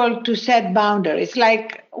able to set boundaries,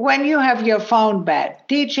 like when you have your phone bed,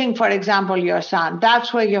 teaching, for example, your son,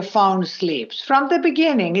 that's where your phone sleeps. From the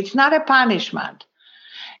beginning, it's not a punishment.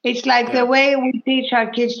 It's like the way we teach our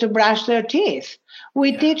kids to brush their teeth.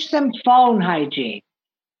 We teach them phone hygiene.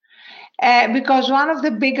 Because one of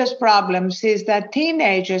the biggest problems is that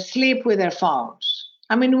teenagers sleep with their phones.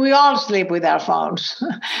 I mean, we all sleep with our phones.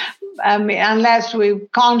 I mean, unless we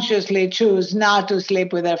consciously choose not to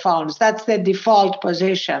sleep with their phones. That's the default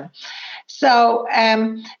position. So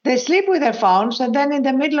they sleep with their phones, and then in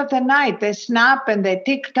the middle of the night, they snap and they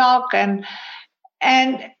TikTok, and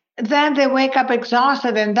then they wake up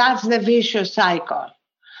exhausted, and that's the vicious cycle.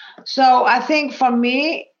 So I think for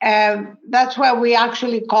me, that's why we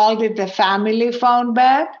actually called it the family phone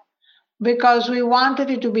bed, because we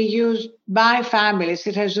wanted it to be used by families.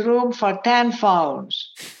 It has room for 10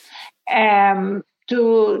 phones to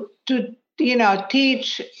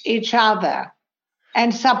teach each other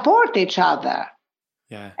and support each other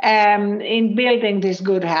in building these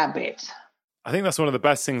good habits. I think that's one of the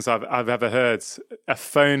best things I've ever heard. A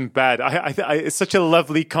phone bed. It's such a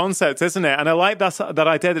lovely concept, isn't it? And I like that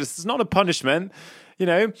idea that it's not a punishment. You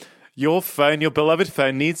know, your phone, your beloved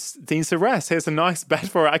phone needs a rest. Here's a nice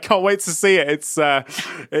bed for it. I can't wait to see it.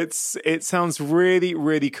 It sounds really,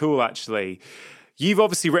 really cool, actually. You've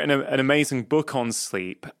obviously written an amazing book on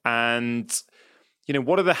sleep, and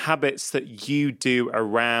what are the habits that you do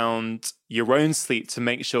around your own sleep to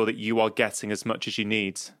make sure that you are getting as much as you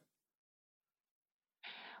need?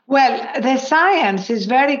 Well, the science is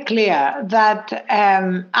very clear that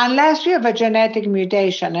unless you have a genetic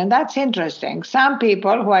mutation, and that's interesting, some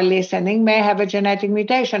people who are listening may have a genetic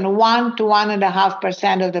mutation, 1 to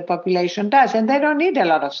 1.5% of the population does, and they don't need a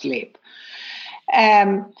lot of sleep.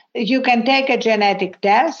 You can take a genetic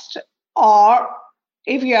test, or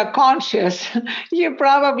if you're conscious, you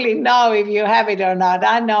probably know if you have it or not.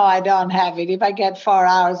 I know I don't have it. If I get 4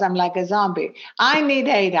 hours, I'm like a zombie. I need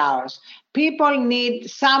 8 hours. People need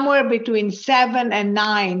somewhere between 7 and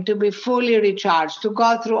 9 to be fully recharged, to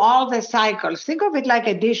go through all the cycles. Think of it like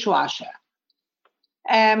a dishwasher.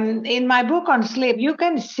 In my book on sleep, you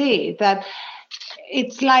can see that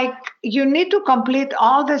it's like you need to complete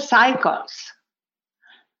all the cycles.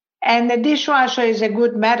 And the dishwasher is a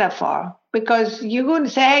good metaphor, because you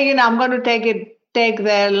wouldn't say, hey, I'm going to take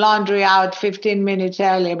the laundry out 15 minutes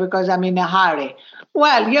earlier because I'm in a hurry.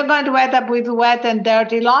 Well, you're going to end up with wet and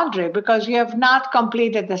dirty laundry because you have not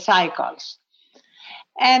completed the cycles.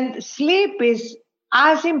 And sleep is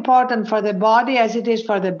as important for the body as it is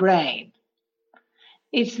for the brain.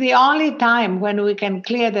 It's the only time when we can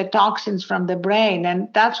clear the toxins from the brain. And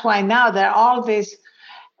that's why now there are all these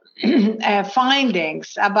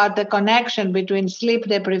findings about the connection between sleep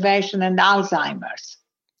deprivation and Alzheimer's.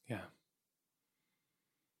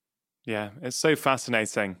 Yeah, it's so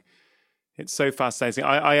fascinating. It's so fascinating.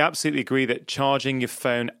 I absolutely agree that charging your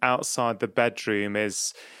phone outside the bedroom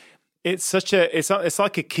it's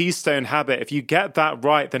like a keystone habit. If you get that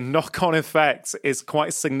right, the knock-on effect is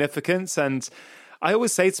quite significant. And I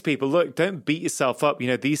always say to people, look, don't beat yourself up.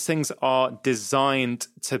 These things are designed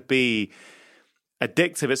to be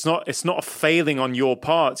addictive. It's not a failing on your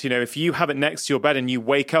part. If you have it next to your bed and you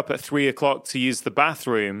wake up at 3 o'clock to use the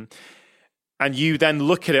bathroom, and you then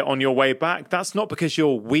look at it on your way back, that's not because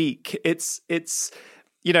you're weak. It's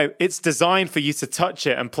it's designed for you to touch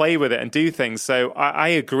it and play with it and do things. So I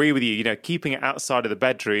agree with you, keeping it outside of the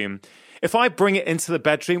bedroom. If I bring it into the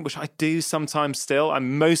bedroom, which I do sometimes still, I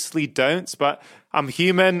mostly don't, but I'm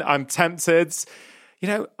human, I'm tempted,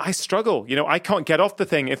 I struggle. I can't get off the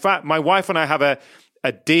thing. In fact, my wife and I have a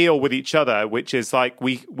deal with each other, which is like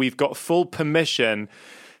we've got full permission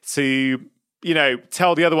to,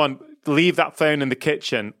 tell the other one, leave that phone in the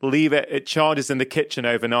kitchen, leave it charges in the kitchen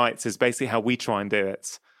overnight, is basically how we try and do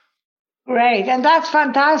it. Great. And that's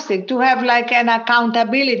fantastic to have like an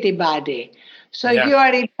accountability buddy. So you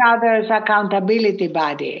are each other's accountability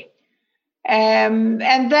buddy. And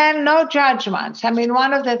then no judgments. I mean,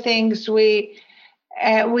 one of the things we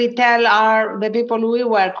tell the people we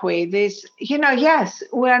work with is, yes,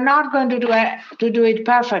 we're not going to do it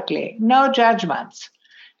perfectly. No judgments.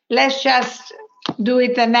 Let's just do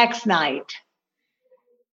it the next night.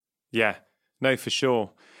 Yeah, no, for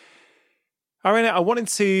sure. Irena, I wanted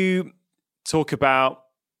to talk about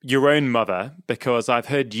your own mother, because I've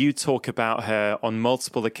heard you talk about her on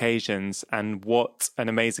multiple occasions and what an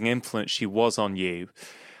amazing influence she was on you.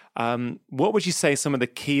 What would you say some of the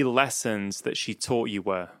key lessons that she taught you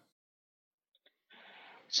were?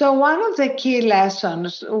 So one of the key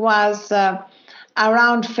lessons was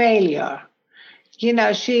around failure.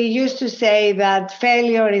 She used to say that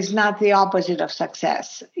failure is not the opposite of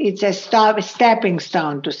success. It's a stepping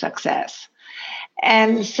stone to success.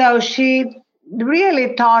 And so she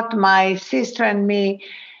really taught my sister and me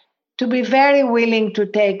to be very willing to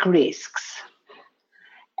take risks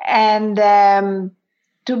and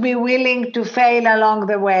to be willing to fail along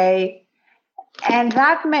the way. And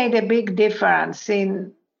that made a big difference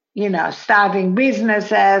in starting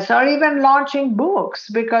businesses or even launching books,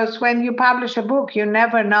 because when you publish a book, you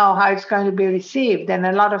never know how it's going to be received. And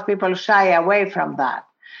a lot of people shy away from that.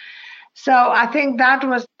 So I think that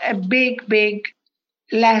was a big, big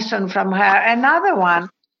lesson from her. Another one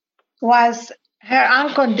was her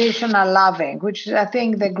unconditional loving, which is, I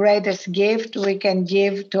think, the greatest gift we can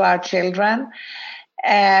give to our children,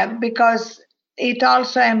 because it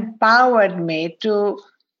also empowered me to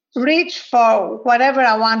reach for whatever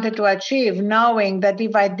I wanted to achieve, knowing that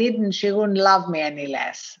if I didn't, she wouldn't love me any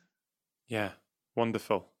less. Yeah,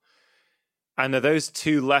 wonderful. And are those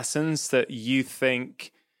two lessons that you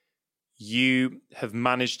think you have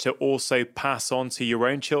managed to also pass on to your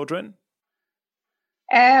own children?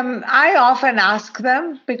 I often ask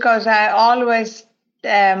them, because I always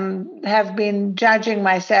have been judging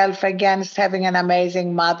myself against having an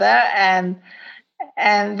amazing mother, and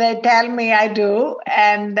they tell me I do.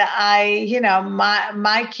 And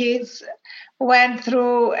my kids went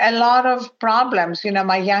through a lot of problems.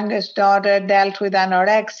 My youngest daughter dealt with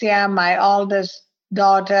anorexia. My oldest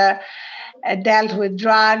daughter dealt with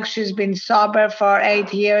drugs. She's been sober for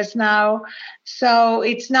 8 years now. So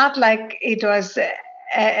it's not like it was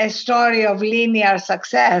a story of linear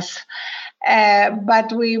success.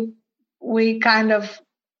 But we kind of,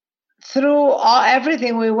 through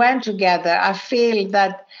everything we went together, I feel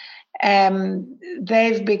that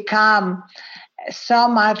they've become so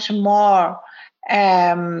much more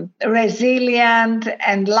resilient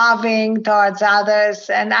and loving towards others.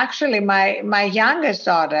 And actually, my youngest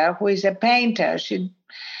daughter, who is a painter, she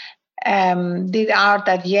did art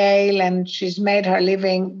at Yale, and she's made her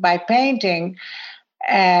living by painting.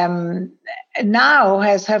 Now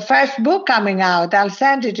has her first book coming out. I'll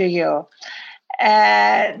send it to you.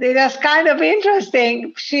 It was kind of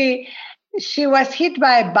interesting. She was hit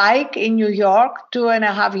by a bike in New York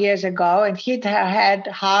 2.5 years ago and hit her head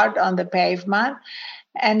hard on the pavement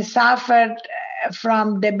and suffered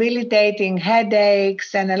from debilitating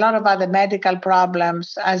headaches and a lot of other medical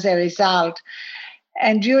problems as a result.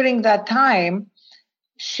 And during that time,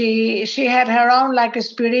 she had her own like a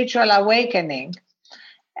spiritual awakening.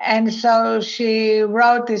 And so she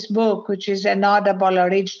wrote this book, which is an Audible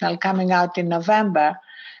original coming out in November,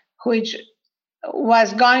 which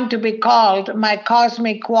was going to be called My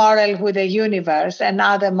Cosmic Quarrel with the Universe and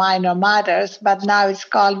Other Minor Matters, but now it's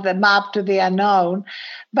called The Map to the Unknown.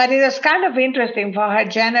 But it was kind of interesting for her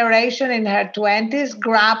generation in her 20s,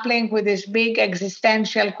 grappling with these big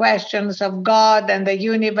existential questions of God and the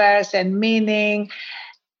universe and meaning,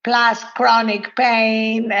 plus chronic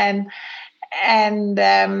pain, and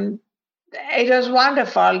it was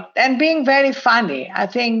wonderful, and being very funny. I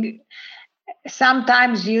think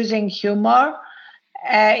sometimes using humor,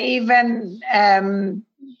 even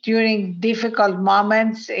during difficult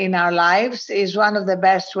moments in our lives, is one of the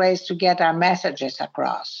best ways to get our messages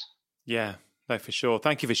across. Yeah, no, for sure.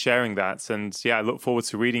 Thank you for sharing that. And yeah, I look forward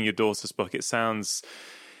to reading your daughter's book. It sounds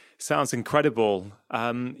incredible.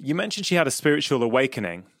 You mentioned she had a spiritual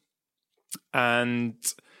awakening. And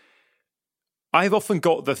I've often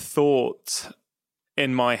got the thought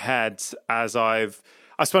in my head as I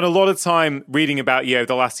spent a lot of time reading about you over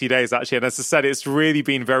the last few days, actually. And as I said, it's really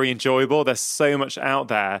been very enjoyable. There's so much out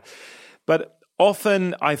there. But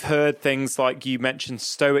often I've heard things like you mentioned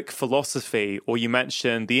Stoic philosophy, or you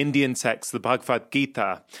mentioned the Indian text, the Bhagavad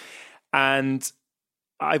Gita. And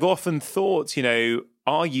I've often thought,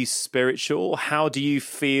 are you spiritual? How do you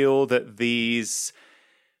feel that these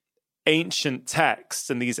ancient texts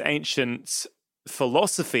and these ancient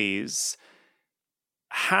philosophies,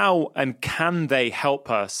 how and can they help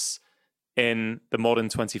us in the modern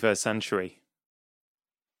 21st century?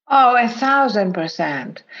 Oh,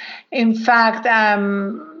 1,000%. In fact,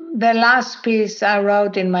 the last piece I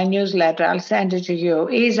wrote in my newsletter, I'll send it to you,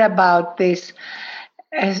 is about this,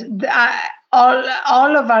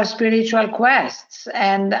 all of our spiritual quests.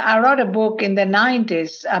 And I wrote a book in the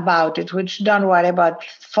 90s about it, which don't worry, about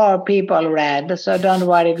 4 people read, so don't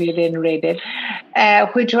worry if you didn't read it,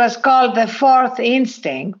 which was called The Fourth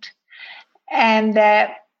Instinct. And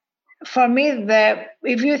for me,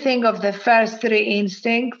 if you think of the first 3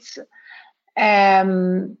 instincts,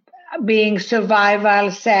 being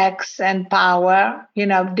survival, sex, and power,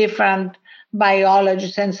 different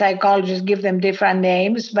biologists and psychologists give them different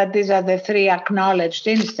names, but these are the 3 acknowledged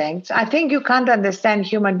instincts. I think you can't understand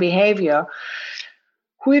human behavior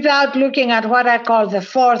without looking at what I call the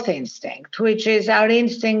 4th instinct, which is our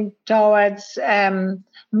instinct towards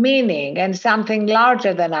meaning and something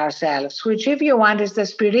larger than ourselves, which, if you want, is the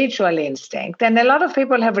spiritual instinct. And a lot of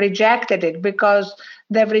people have rejected it because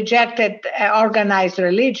they've rejected organized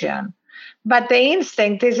religion. But the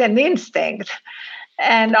instinct is an instinct.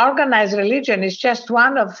 And organized religion is just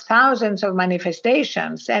one of thousands of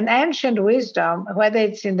manifestations. And ancient wisdom, whether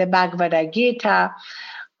it's in the Bhagavad Gita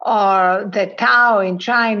or the Tao in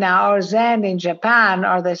China or Zen in Japan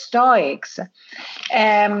or the Stoics,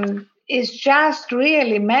 is just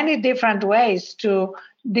really many different ways to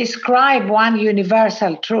describe one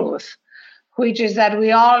universal truth, which is that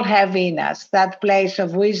we all have in us that place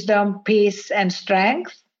of wisdom, peace, and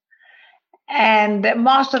strength. And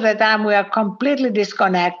most of the time we are completely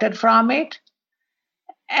disconnected from it.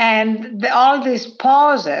 And all these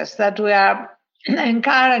pauses that we are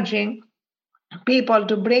encouraging people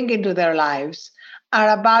to bring into their lives are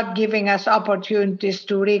about giving us opportunities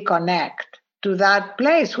to reconnect to that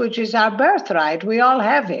place, which is our birthright. We all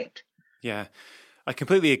have it. Yeah, I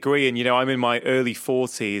completely agree. And, I'm in my early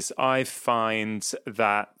 40s. I find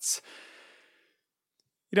that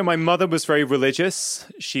my mother was very religious.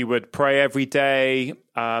 She would pray every day.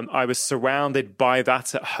 I was surrounded by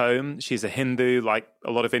that at home. She's a Hindu, like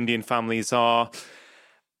a lot of Indian families are.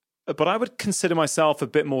 But I would consider myself a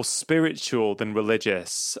bit more spiritual than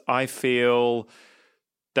religious. I feel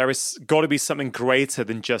there is got to be something greater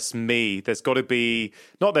than just me. There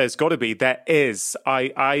is.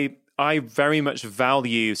 I very much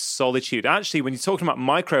value solitude. Actually, when you're talking about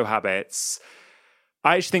micro habits,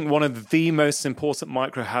 I actually think one of the most important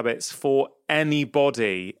micro habits for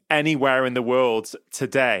anybody, anywhere in the world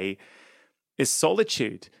today, is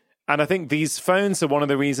solitude. And I think these phones are one of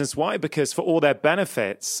the reasons why, because for all their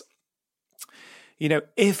benefits,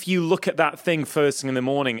 if you look at that thing first thing in the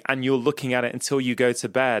morning and you're looking at it until you go to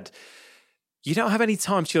bed, you don't have any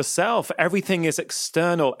time to yourself. Everything is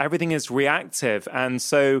external. Everything is reactive. And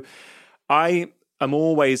so I am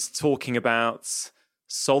always talking about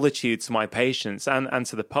solitude to my patients and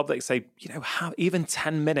to the public, say, have even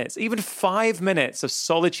 10 minutes, even 5 minutes of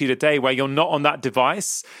solitude a day where you're not on that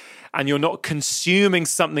device and you're not consuming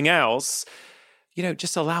something else.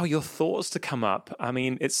 Just allow your thoughts to come up. I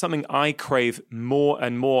mean, it's something I crave more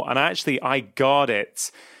and more. And I guard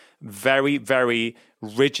it very, very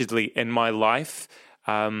rigidly in my life.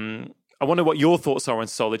 I wonder what your thoughts are on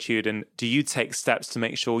solitude, and do you take steps to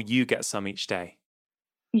make sure you get some each day?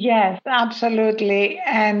 Yes, absolutely.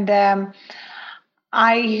 And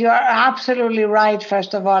you're absolutely right,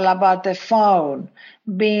 first of all, about the phone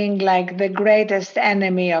being like the greatest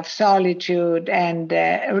enemy of solitude and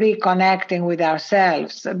reconnecting with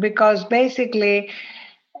ourselves. Because basically,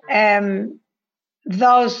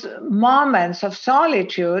 those moments of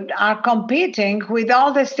solitude are competing with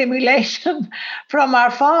all the stimulation from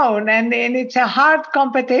our phone, and it's a hard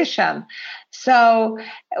competition. So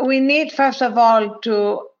we need, first of all,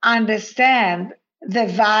 to understand the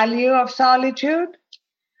value of solitude.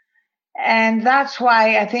 And that's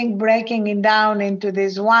why I think breaking it down into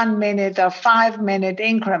these 1 minute or 5 minute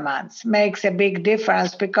increments makes a big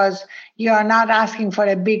difference, because you're not asking for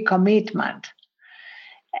a big commitment.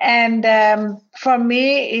 And for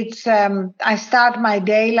me, it's I start my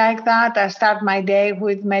day like that. I start my day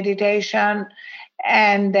with meditation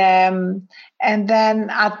And then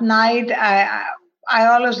at night, I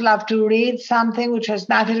always love to read something which has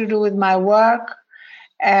nothing to do with my work.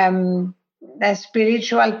 A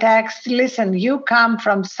spiritual text. Listen, you come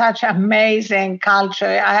from such amazing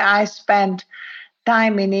culture. I spent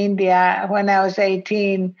time in India when I was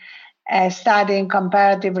 18, studying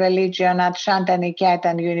comparative religion at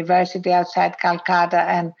Shantiniketan University outside Calcutta,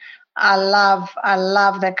 and I love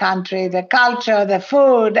the country, the culture, the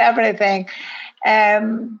food, everything.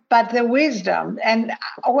 But the wisdom. And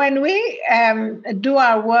when we do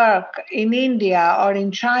our work in India or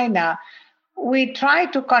in China, we try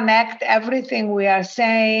to connect everything we are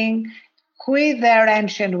saying with their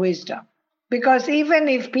ancient wisdom. Because even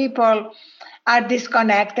if people are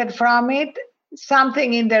disconnected from it,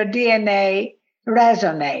 something in their DNA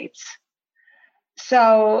resonates.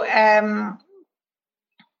 So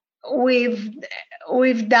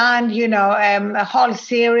we've done, a whole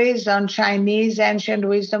series on Chinese ancient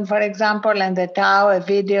wisdom, for example, and the Tao, a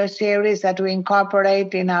video series that we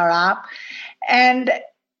incorporate in our app. And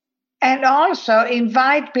also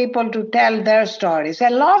invite people to tell their stories. A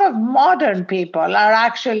lot of modern people are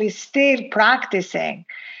actually still practicing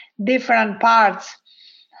different parts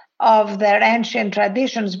of their ancient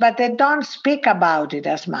traditions, but they don't speak about it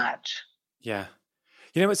as much. Yeah.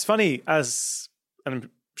 It's funny, and I'm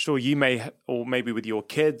sure you may, or maybe with your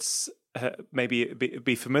kids, maybe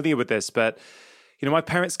be familiar with this, but, my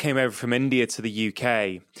parents came over from India to the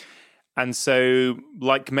UK. And so,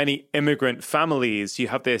 like many immigrant families, you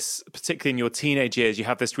have this, particularly in your teenage years, you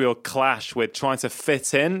have this real clash with trying to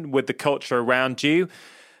fit in with the culture around you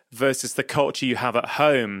versus the culture you have at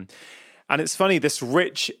home. And it's funny, this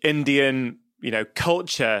rich Indian,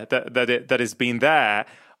 culture that has been there,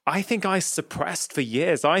 I think I suppressed for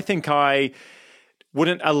years. I think I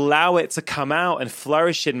wouldn't allow it to come out and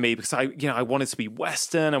flourish in me because I wanted to be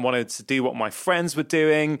Western. I wanted to do what my friends were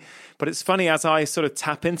doing. But it's funny, as I sort of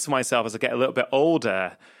tap into myself as I get a little bit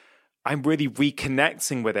older, I'm really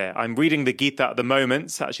reconnecting with it. I'm reading the Gita at the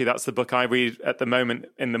moment. Actually, that's the book I read at the moment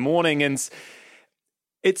in the morning. And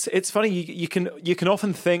it's funny, you can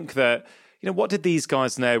often think that, what did these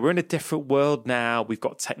guys know? We're in a different world now. We've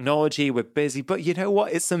got technology, we're busy. But you know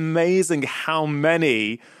what? It's amazing how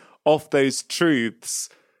many of those truths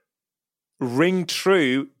ring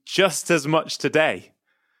true just as much today.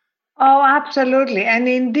 Oh, absolutely. And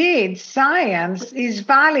indeed, science is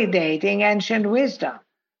validating ancient wisdom.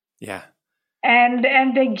 Yeah. And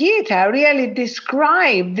the Gita really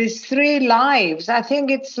described these three lives. I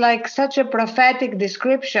think it's like such a prophetic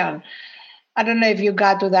description. I don't know if you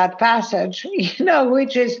got to that passage,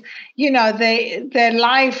 which is, the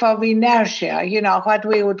life of inertia, what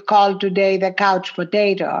we would call today the couch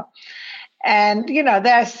potato. And,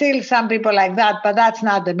 there are still some people like that, but that's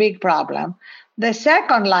not the big problem. The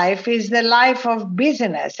second life is the life of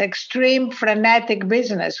business, extreme frenetic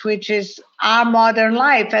business, which is our modern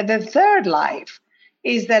life. And the third life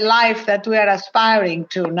is the life that we are aspiring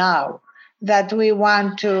to now, that we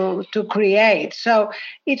want to create. So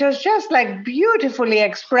it was just like beautifully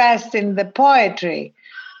expressed in the poetry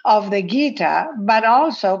of the Gita, but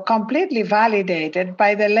also completely validated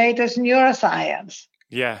by the latest neuroscience.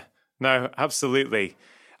 Yeah, no, absolutely.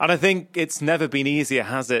 And I think it's never been easier,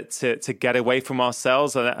 has it, to get away from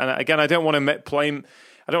ourselves? And again, I don't want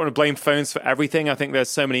to blame phones for everything. I think there's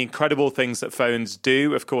so many incredible things that phones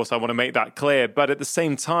do. Of course, I want to make that clear. But at the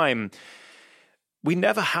same time, we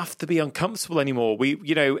never have to be uncomfortable anymore.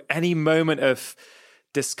 Any moment of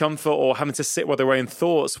discomfort or having to sit with our own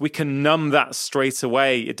thoughts, we can numb that straight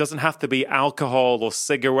away. It doesn't have to be alcohol or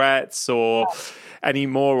cigarettes or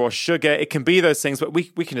anymore or sugar. It can be those things, but we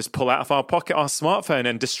can just pull out of our pocket our smartphone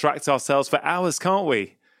and distract ourselves for hours, can't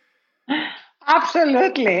we?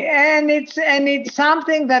 Absolutely. And it's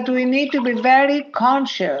something that we need to be very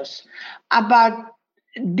conscious about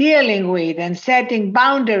dealing with and setting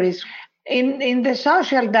boundaries. In the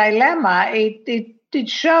social dilemma, it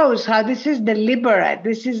shows how this is deliberate.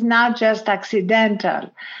 This is not just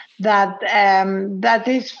accidental. That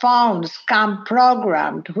these phones come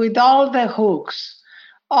programmed with all the hooks,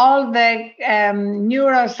 all the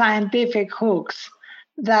neuroscientific hooks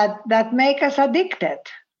that make us addicted.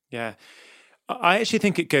 Yeah, I actually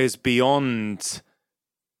think it goes beyond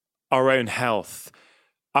our own health.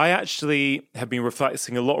 I actually have been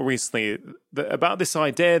reflecting a lot recently about this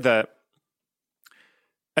idea that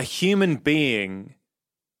a human being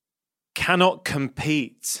cannot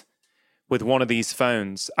compete with one of these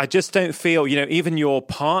phones. I just don't feel, even your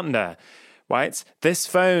partner, right? This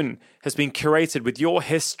phone has been curated with your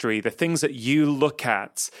history, the things that you look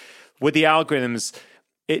at, with the algorithms.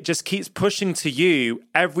 It just keeps pushing to you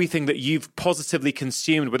everything that you've positively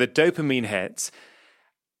consumed with a dopamine hit.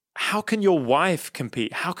 how can your wife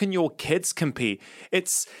compete? How can your kids compete?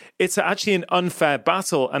 It's actually an unfair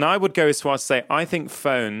battle. And I would go as far as to say, I think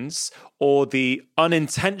phones or the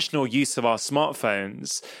unintentional use of our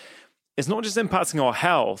smartphones is not just impacting our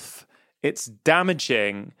health, it's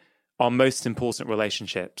damaging our most important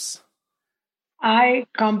relationships. I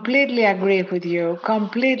completely agree with you,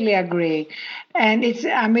 completely agree. And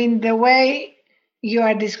the way you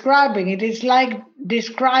are describing it, it's like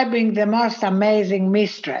describing the most amazing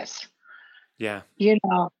mistress. Yeah.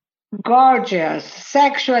 Gorgeous,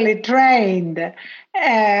 sexually trained,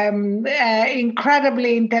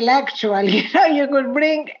 incredibly intellectual. You could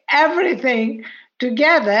bring everything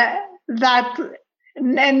together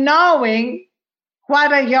and knowing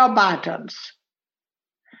what are your buttons.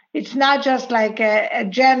 It's not just like a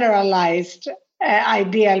generalized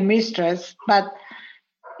ideal mistress, but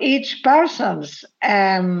each person's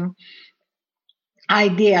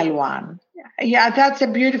ideal one. Yeah, that's a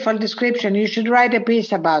beautiful description. You should write a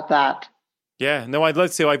piece about that. Yeah, no, I'd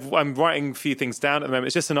love to. I'm writing a few things down at the moment.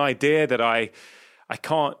 It's just an idea that I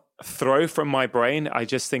can't throw from my brain. I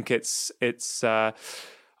just think I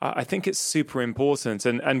think it's super important.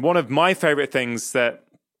 And one of my favorite things that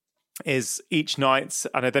is each night,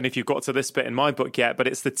 and I don't know if you've got to this bit in my book yet, but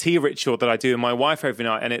it's the tea ritual that I do with my wife every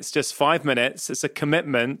night. And it's just 5 minutes. It's a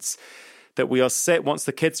commitment that we'll sit once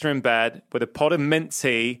the kids are in bed with a pot of mint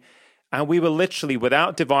tea, and we will literally,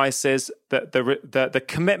 without devices, the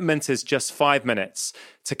commitment is just 5 minutes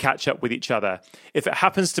to catch up with each other. If it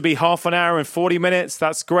happens to be half an hour and 40 minutes,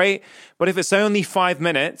 that's great. But if it's only 5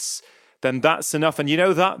 minutes, then that's enough. And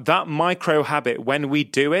that micro habit, when we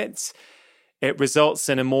do it, it results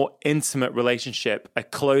in a more intimate relationship, a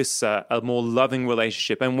closer, a more loving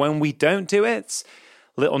relationship. And when we don't do it,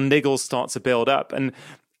 little niggles start to build up. And,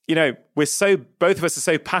 both of us are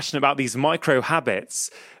so passionate about these micro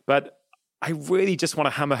habits, but I really just want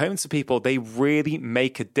to hammer home to people, they really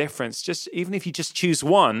make a difference. Just even if you just choose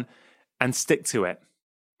one and stick to it.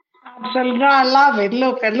 Absolutely, no, I love it.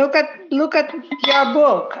 Look at your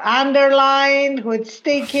book, underlined with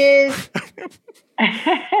stickies.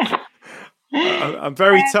 I'm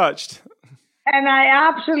very touched. And I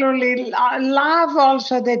absolutely love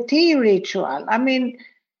also the tea ritual.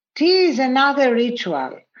 Tea is another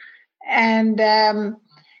ritual, and I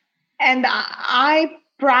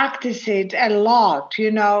practice it a lot.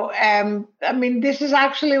 This is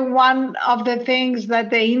actually one of the things that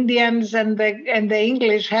the Indians and the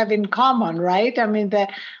English have in common, right?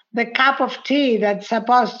 The cup of tea that's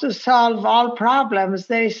supposed to solve all problems.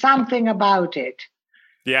 There is something about it.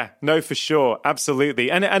 Yeah, no, for sure.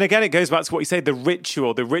 Absolutely. And again, it goes back to what you say, the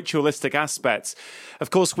ritual, the ritualistic aspects.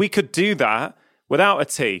 Of course, we could do that without a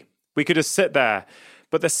tea. We could just sit there.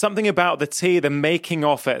 But there's something about the tea, the making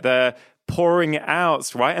of it, the pouring it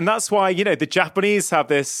out, right? And that's why, the Japanese have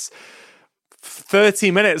this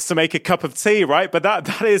 30 minutes to make a cup of tea, right? But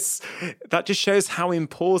that just shows how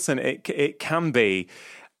important it can be.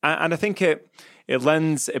 And I think it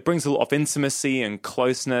brings a lot of intimacy and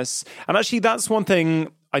closeness. And actually, that's one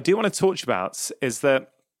thing I do want to talk about, is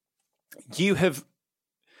that you have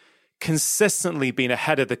consistently been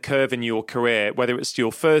ahead of the curve in your career, whether it's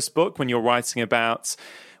your first book when you're writing about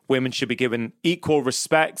women should be given equal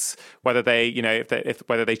respect, whether they,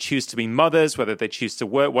 whether they choose to be mothers, whether they choose to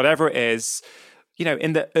work, whatever it is.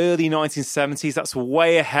 In the early 1970s, that's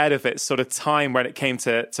way ahead of its sort of time when it came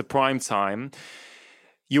to prime time.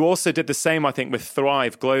 You also did the same, I think, with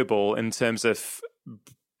Thrive Global in terms of,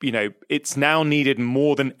 it's now needed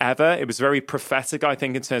more than ever. It was very prophetic, I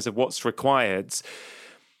think, in terms of what's required.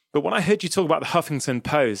 But when I heard you talk about the Huffington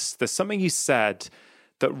Post, there's something you said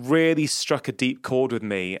that really struck a deep chord with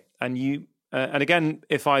me. And and again,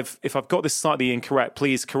 if I've got this slightly incorrect,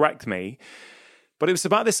 please correct me. But it was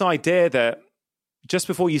about this idea that just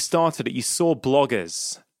before you started it, you saw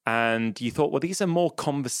bloggers and you thought, well, these are more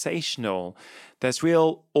conversational. There's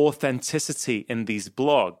real authenticity in these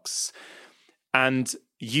blogs. And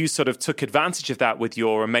you sort of took advantage of that with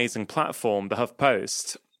your amazing platform, the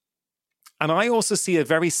HuffPost. And I also see a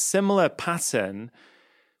very similar pattern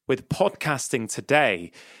with podcasting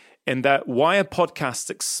today, in that why are podcasts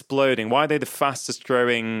exploding? Why are they the fastest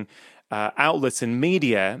growing outlet in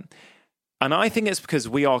media? And I think it's because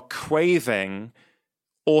we are craving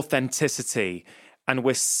authenticity. And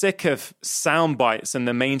we're sick of sound bites in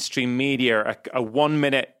the mainstream media, a 1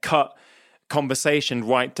 minute cut conversation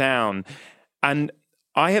right down. And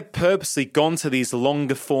I have purposely gone to these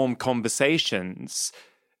longer form conversations.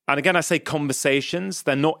 And again, I say conversations,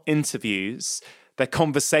 they're not interviews, they're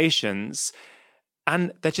conversations.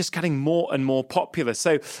 And they're just getting more and more popular.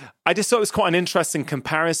 So I just thought it was quite an interesting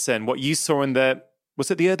comparison, what you saw with was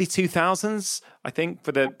it the early 2000s? I think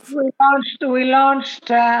for the... We launched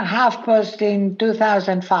HuffPost in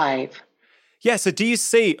 2005. Yeah, so do you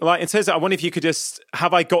see, like in terms of, I wonder if you could just,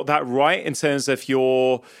 have I got that right in terms of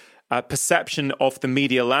your perception of the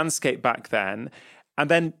media landscape back then? And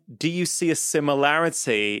then do you see a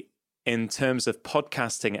similarity in terms of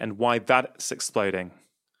podcasting and why that's exploding?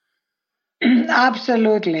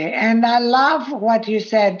 Absolutely. And I love what you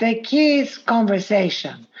said. The key is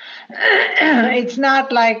conversation. It's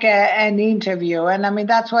not like an interview. And I mean,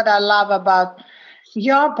 that's what I love about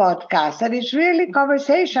your podcast, that it's really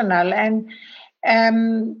conversational.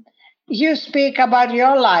 And you speak about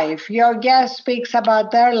your life, your guest speaks about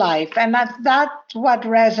their life. And that's what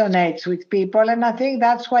resonates with people. And I think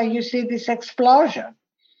that's why you see this explosion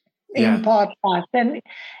in podcasts.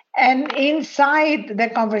 And inside the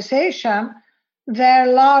conversation, there are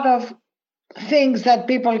a lot of things that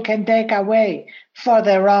people can take away for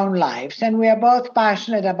their own lives. And we are both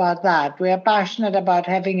passionate about that. We are passionate about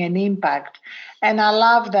having an impact. And I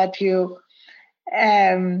love that you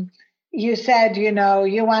said,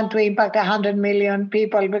 you want to impact 100 million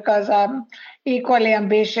people, because I'm equally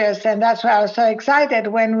ambitious. And that's why I was so excited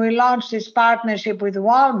when we launched this partnership with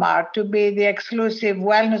Walmart to be the exclusive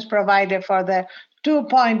wellness provider for the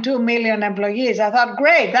 2.2 million employees. I thought,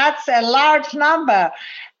 great, that's a large number.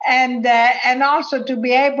 And also to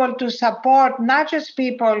be able to support not just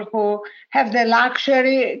people who have the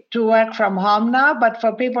luxury to work from home now, but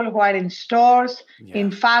for people who are in stores,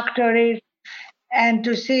 in factories, and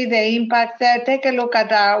to see the impact there. Take a look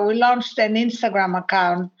at we launched an Instagram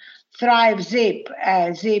account, Thrive Zip,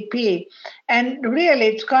 ZP. And really,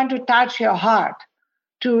 it's going to touch your heart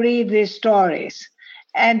to read these stories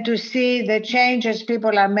and to see the changes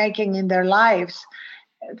people are making in their lives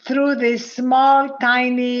through these small,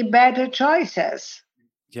 tiny, better choices.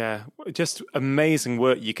 Yeah, just amazing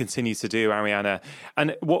work you continue to do, Arianna.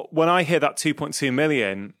 And when I hear that 2.2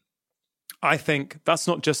 million, I think that's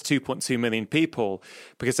not just 2.2 million people,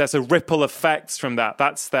 because there's a ripple effect from that.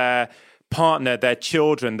 That's their partner, their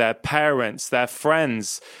children, their parents, their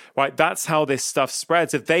friends, right? That's how this stuff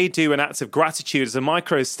spreads. If they do an act of gratitude as a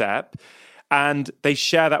micro step, and they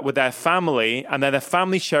share that with their family, and then their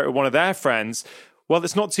family share it with one of their friends, well,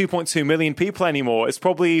 it's not 2.2 million people anymore. It's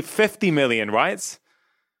probably 50 million, right?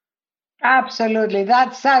 Absolutely.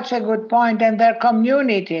 That's such a good point. And their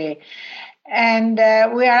community. And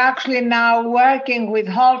we are actually now working with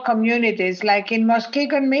whole communities, like in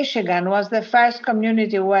Muskegon, Michigan was the first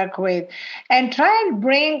community we work with, and try and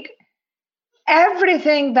bring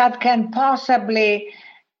everything that can possibly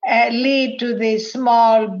lead to these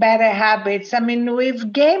small, better habits. I mean, we've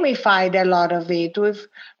gamified a lot of it. We've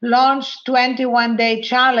launched 21-day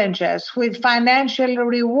challenges with financial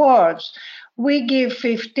rewards. We give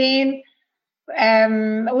 15,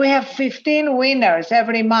 we have 15 winners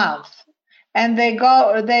every month. And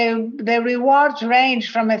the rewards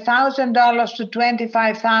range from $1,000 to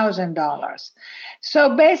 $25,000.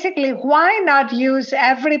 So basically, why not use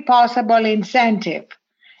every possible incentive?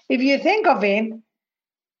 If you think of it,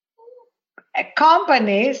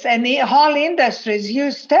 companies and the whole industries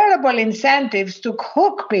use terrible incentives to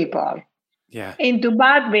hook people into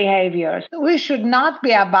bad behaviors. We should not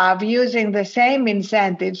be above using the same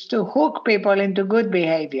incentives to hook people into good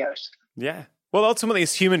behaviors. Yeah. Well, ultimately,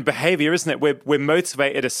 it's human behavior, isn't it? We're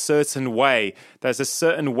motivated a certain way. There's a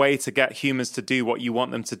certain way to get humans to do what you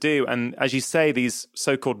want them to do. And as you say, these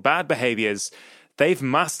so-called bad behaviors, they've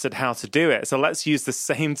mastered how to do it. So let's use the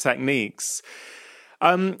same techniques.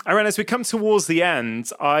 Arianna, as we come towards the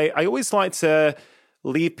end, I always like to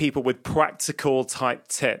leave people with practical type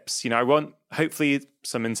tips. I want hopefully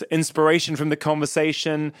some inspiration from the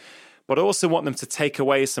conversation, but I also want them to take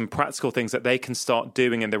away some practical things that they can start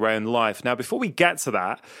doing in their own life. Now, before we get to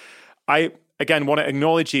that, I, again, want to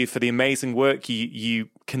acknowledge you for the amazing work you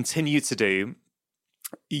continue to do.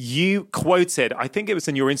 You quoted, I think it was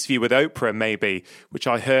in your interview with Oprah, maybe, which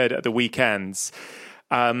I heard at the weekends,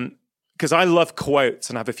 because I love quotes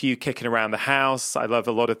and I have a few kicking around the house. I love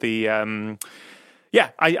a lot of the...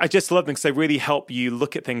 I just love them because they really help you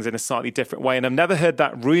look at things in a slightly different way. And I've never heard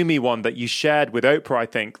that Rumi one that you shared with Oprah, I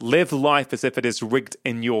think. Live life as if it is rigged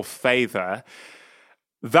in your favor.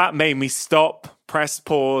 That made me stop, press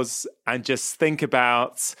pause, and just think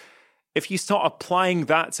about if you start applying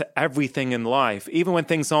that to everything in life, even when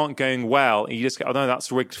things aren't going well, and you just go, oh no, that's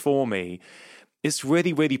rigged for me. It's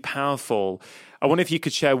really, really powerful. I wonder if you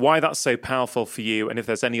could share why that's so powerful for you and if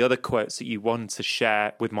there's any other quotes that you want to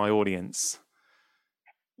share with my audience.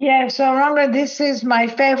 Yeah, so Robert, this is my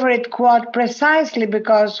favorite quote precisely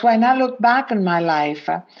because when I look back on my life,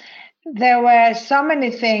 there were so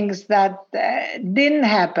many things that didn't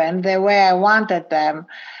happen the way I wanted them.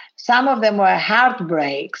 Some of them were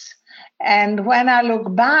heartbreaks. And when I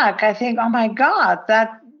look back, I think, oh my God,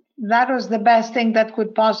 that was the best thing that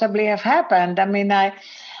could possibly have happened. I mean,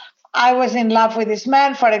 I was in love with this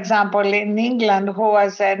man, for example, in England, who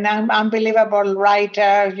was an unbelievable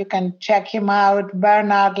writer. You can check him out,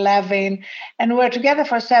 Bernard Levin. And we're together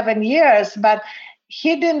for 7 years, but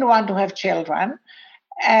he didn't want to have children.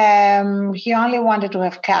 He only wanted to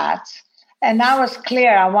have cats. And I was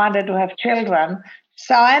clear I wanted to have children.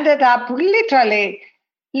 So I ended up literally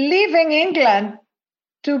leaving England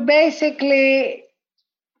to basically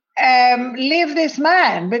leave this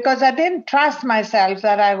man, because I didn't trust myself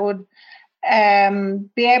that I would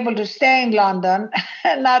be able to stay in London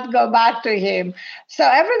and not go back to him. So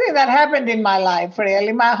everything that happened in my life,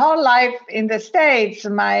 really, my whole life in the States,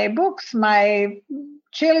 my books, my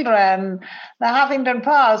children, the Huffington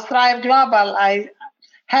Post, Thrive Global,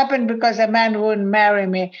 happened because a man wouldn't marry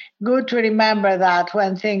me. Good to remember that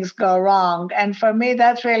when things go wrong. And for me,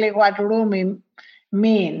 that's really what Rumi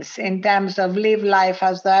means in terms of live life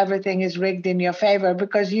as though everything is rigged in your favor,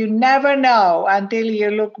 because you never know until you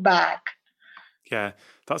look back. Yeah,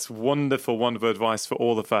 that's wonderful, wonderful advice for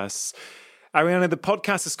all of us. Arianna, the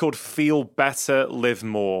podcast is called Feel Better, Live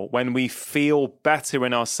More. When we feel better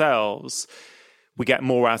in ourselves, we get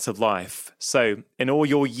more out of life. So in all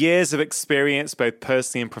your years of experience, both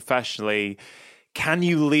personally and professionally, can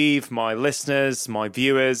you leave my listeners, my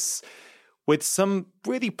viewers, with some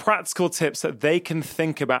really practical tips that they can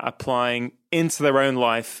think about applying into their own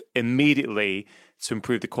life immediately to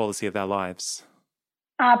improve the quality of their lives?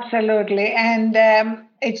 Absolutely. And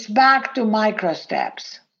it's back to micro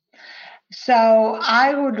steps. So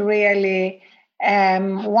I would really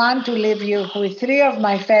want to leave you with 3 of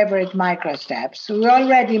my favorite micro steps. We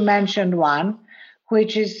already mentioned one,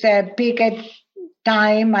 which is pick a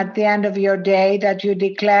time at the end of your day that you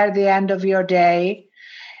declare the end of your day.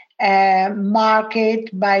 Mark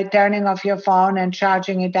it by turning off your phone and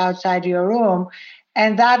charging it outside your room.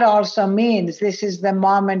 And that also means this is the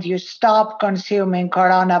moment you stop consuming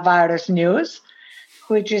coronavirus news,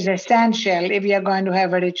 which is essential if you're going to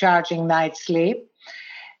have a recharging night's sleep.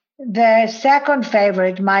 The second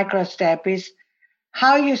favorite micro step is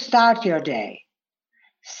how you start your day.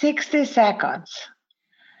 60 seconds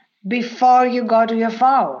before you go to your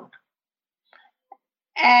phone.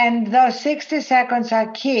 And those 60 seconds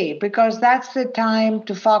are key, because that's the time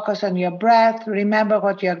to focus on your breath, remember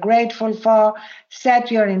what you're grateful for,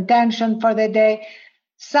 set your intention for the day,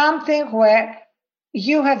 something where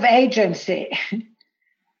you have agency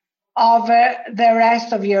over the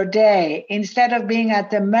rest of your day instead of being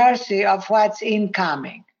at the mercy of what's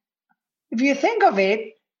incoming. If you think of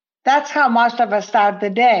it, that's how most of us start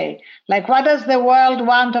the day. Like, what does the world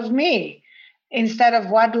want of me? Instead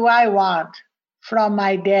of what do I want from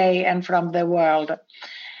my day and from the world.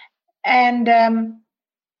 And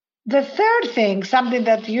the third thing, something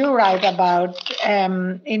that you write about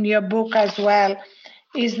in your book as well,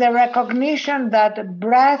 is the recognition that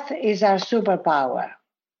breath is our superpower.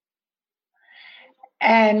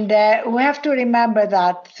 And we have to remember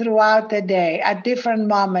that throughout the day, at different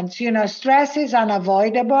moments. You know, stress is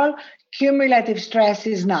unavoidable, cumulative stress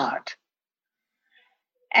is not.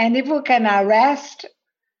 And if we can arrest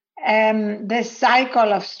the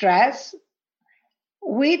cycle of stress,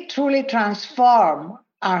 we truly transform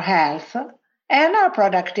our health and our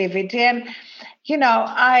productivity. And, you know,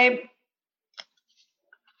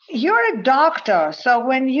 you're a doctor, so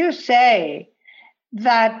when you say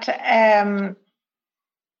that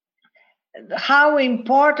how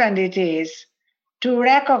important it is to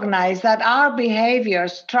recognize that our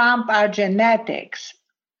behaviors trump our genetics,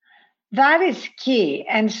 that is key.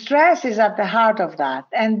 And stress is at the heart of that.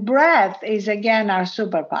 And breath is, again, our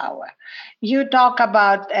superpower. You talk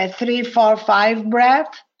about a 3, 4, 5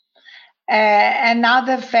 breath.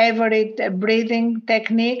 Another favorite breathing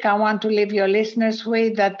technique I want to leave your listeners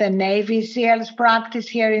with that the Navy SEALs practice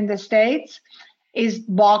here in the States is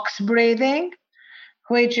box breathing,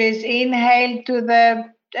 which is inhale to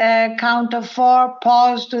the count of 4,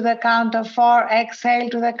 pause to the count of 4, exhale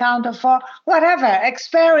to the count of 4, whatever,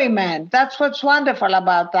 experiment. That's what's wonderful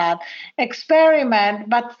about that. Experiment,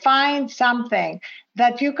 but find something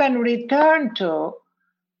that you can return to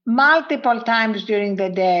multiple times during the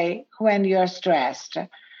day when you're stressed.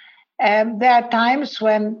 There are times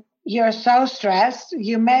when you're so stressed,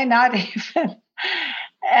 you may not even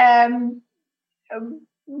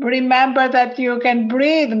remember that you can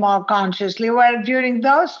breathe more consciously, where during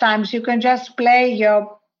those times you can just play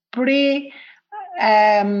your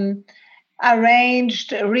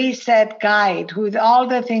arranged reset guide with all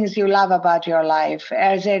the things you love about your life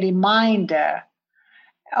as a reminder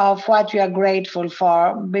of what you are grateful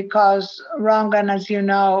for, because, Rangan, as you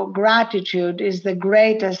know, gratitude is the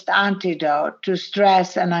greatest antidote to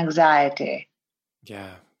stress and anxiety.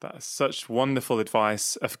 Yeah, that's such wonderful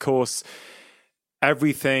advice. Of course,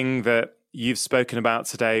 everything that you've spoken about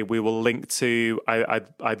today, we will link to.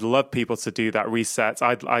 I'd love people to do that reset.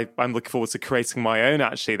 I'm looking forward to creating my own,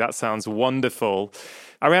 actually. That sounds wonderful.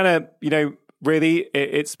 Arianna, really,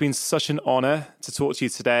 it's been such an honor to talk to you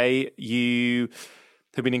today. You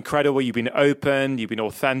have been incredible. You've been open. You've been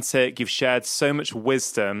authentic. You've shared so much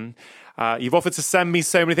wisdom. You've offered to send me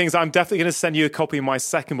so many things. I'm definitely going to send you a copy of my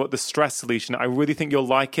second book, The Stress Solution. I really think you'll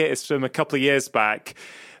like it. It's from a couple of years back.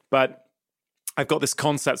 But I've got this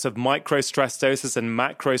concept of micro stress doses and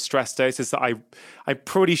macro stress doses that I'm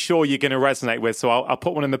pretty sure you're going to resonate with. So I'll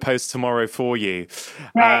put one in the post tomorrow for you.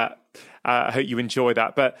 Right. I hope you enjoy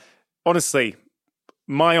that. But honestly,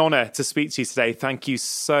 my honor to speak to you today. Thank you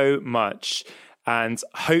so much. And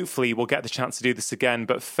hopefully we'll get the chance to do this again,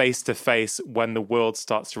 but face to face when the world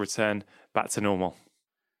starts to return back to normal.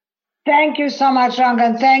 Thank you so much,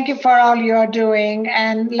 Rangan. Thank you for all you're doing.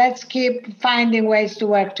 And let's keep finding ways to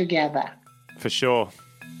work together. For sure.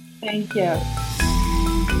 Thank you.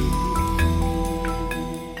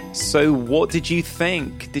 So what did you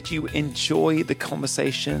think? Did you enjoy the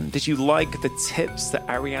conversation? Did you like the tips that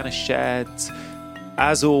Arianna shared?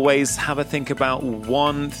 As always, have a think about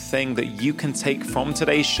one thing that you can take from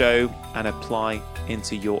today's show and apply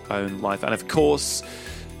into your own life. And of course,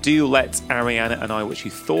 do let Arianna and I what you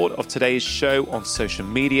thought of today's show on social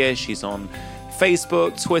media. She's on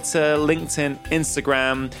Facebook, Twitter, LinkedIn,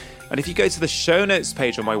 Instagram. And if you go to the show notes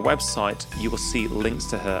page on my website, you will see links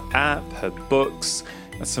to her app, her books,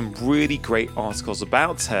 and some really great articles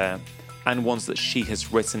about her and ones that she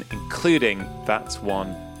has written, including that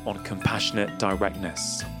one on compassionate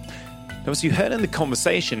directness. Now, as you heard in the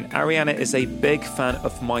conversation, Arianna is a big fan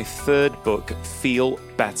of my third book, Feel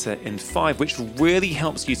Better in 5, which really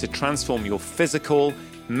helps you to transform your physical,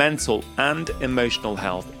 mental, and emotional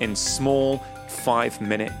health in small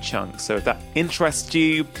 5-minute chunks. So if that interests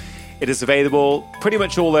you, it is available pretty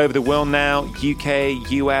much all over the world now: UK,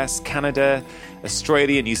 US, Canada,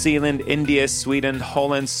 Australia, New Zealand, India, Sweden,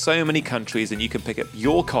 Holland, so many countries, and you can pick up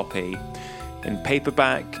your copy in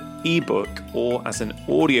paperback, ebook, or as an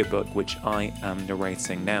audiobook, which I am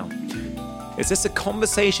narrating now. Is this a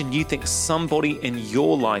conversation you think somebody in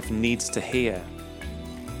your life needs to hear?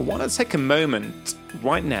 Well, why not take a moment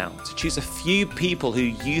right now to choose a few people who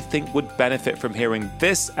you think would benefit from hearing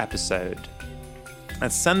this episode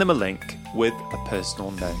and send them a link with a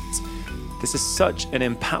personal note. This is such an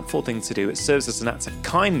impactful thing to do. It serves as an act of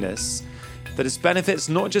kindness that has benefits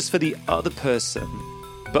not just for the other person,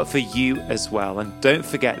 but for you as well. And don't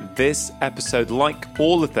forget, this episode, like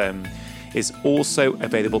all of them, is also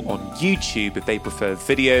available on YouTube if they prefer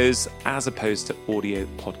videos as opposed to audio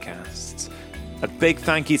podcasts. A big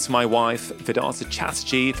thank you to my wife, Vedanta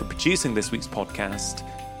Chatterjee, for producing this week's podcast,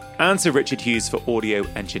 and to Richard Hughes for audio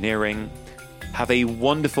engineering. Have a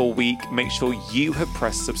wonderful week. Make sure you have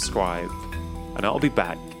pressed subscribe, and I'll be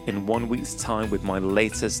back in 1 week's time with my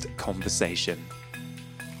latest conversation.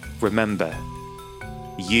 Remember,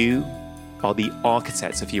 you are the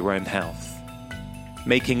architect of your own health.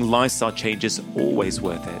 Making lifestyle changes always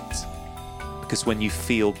worth it, because when you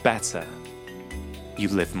feel better, you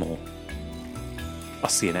live more. I'll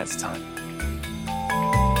see you next time.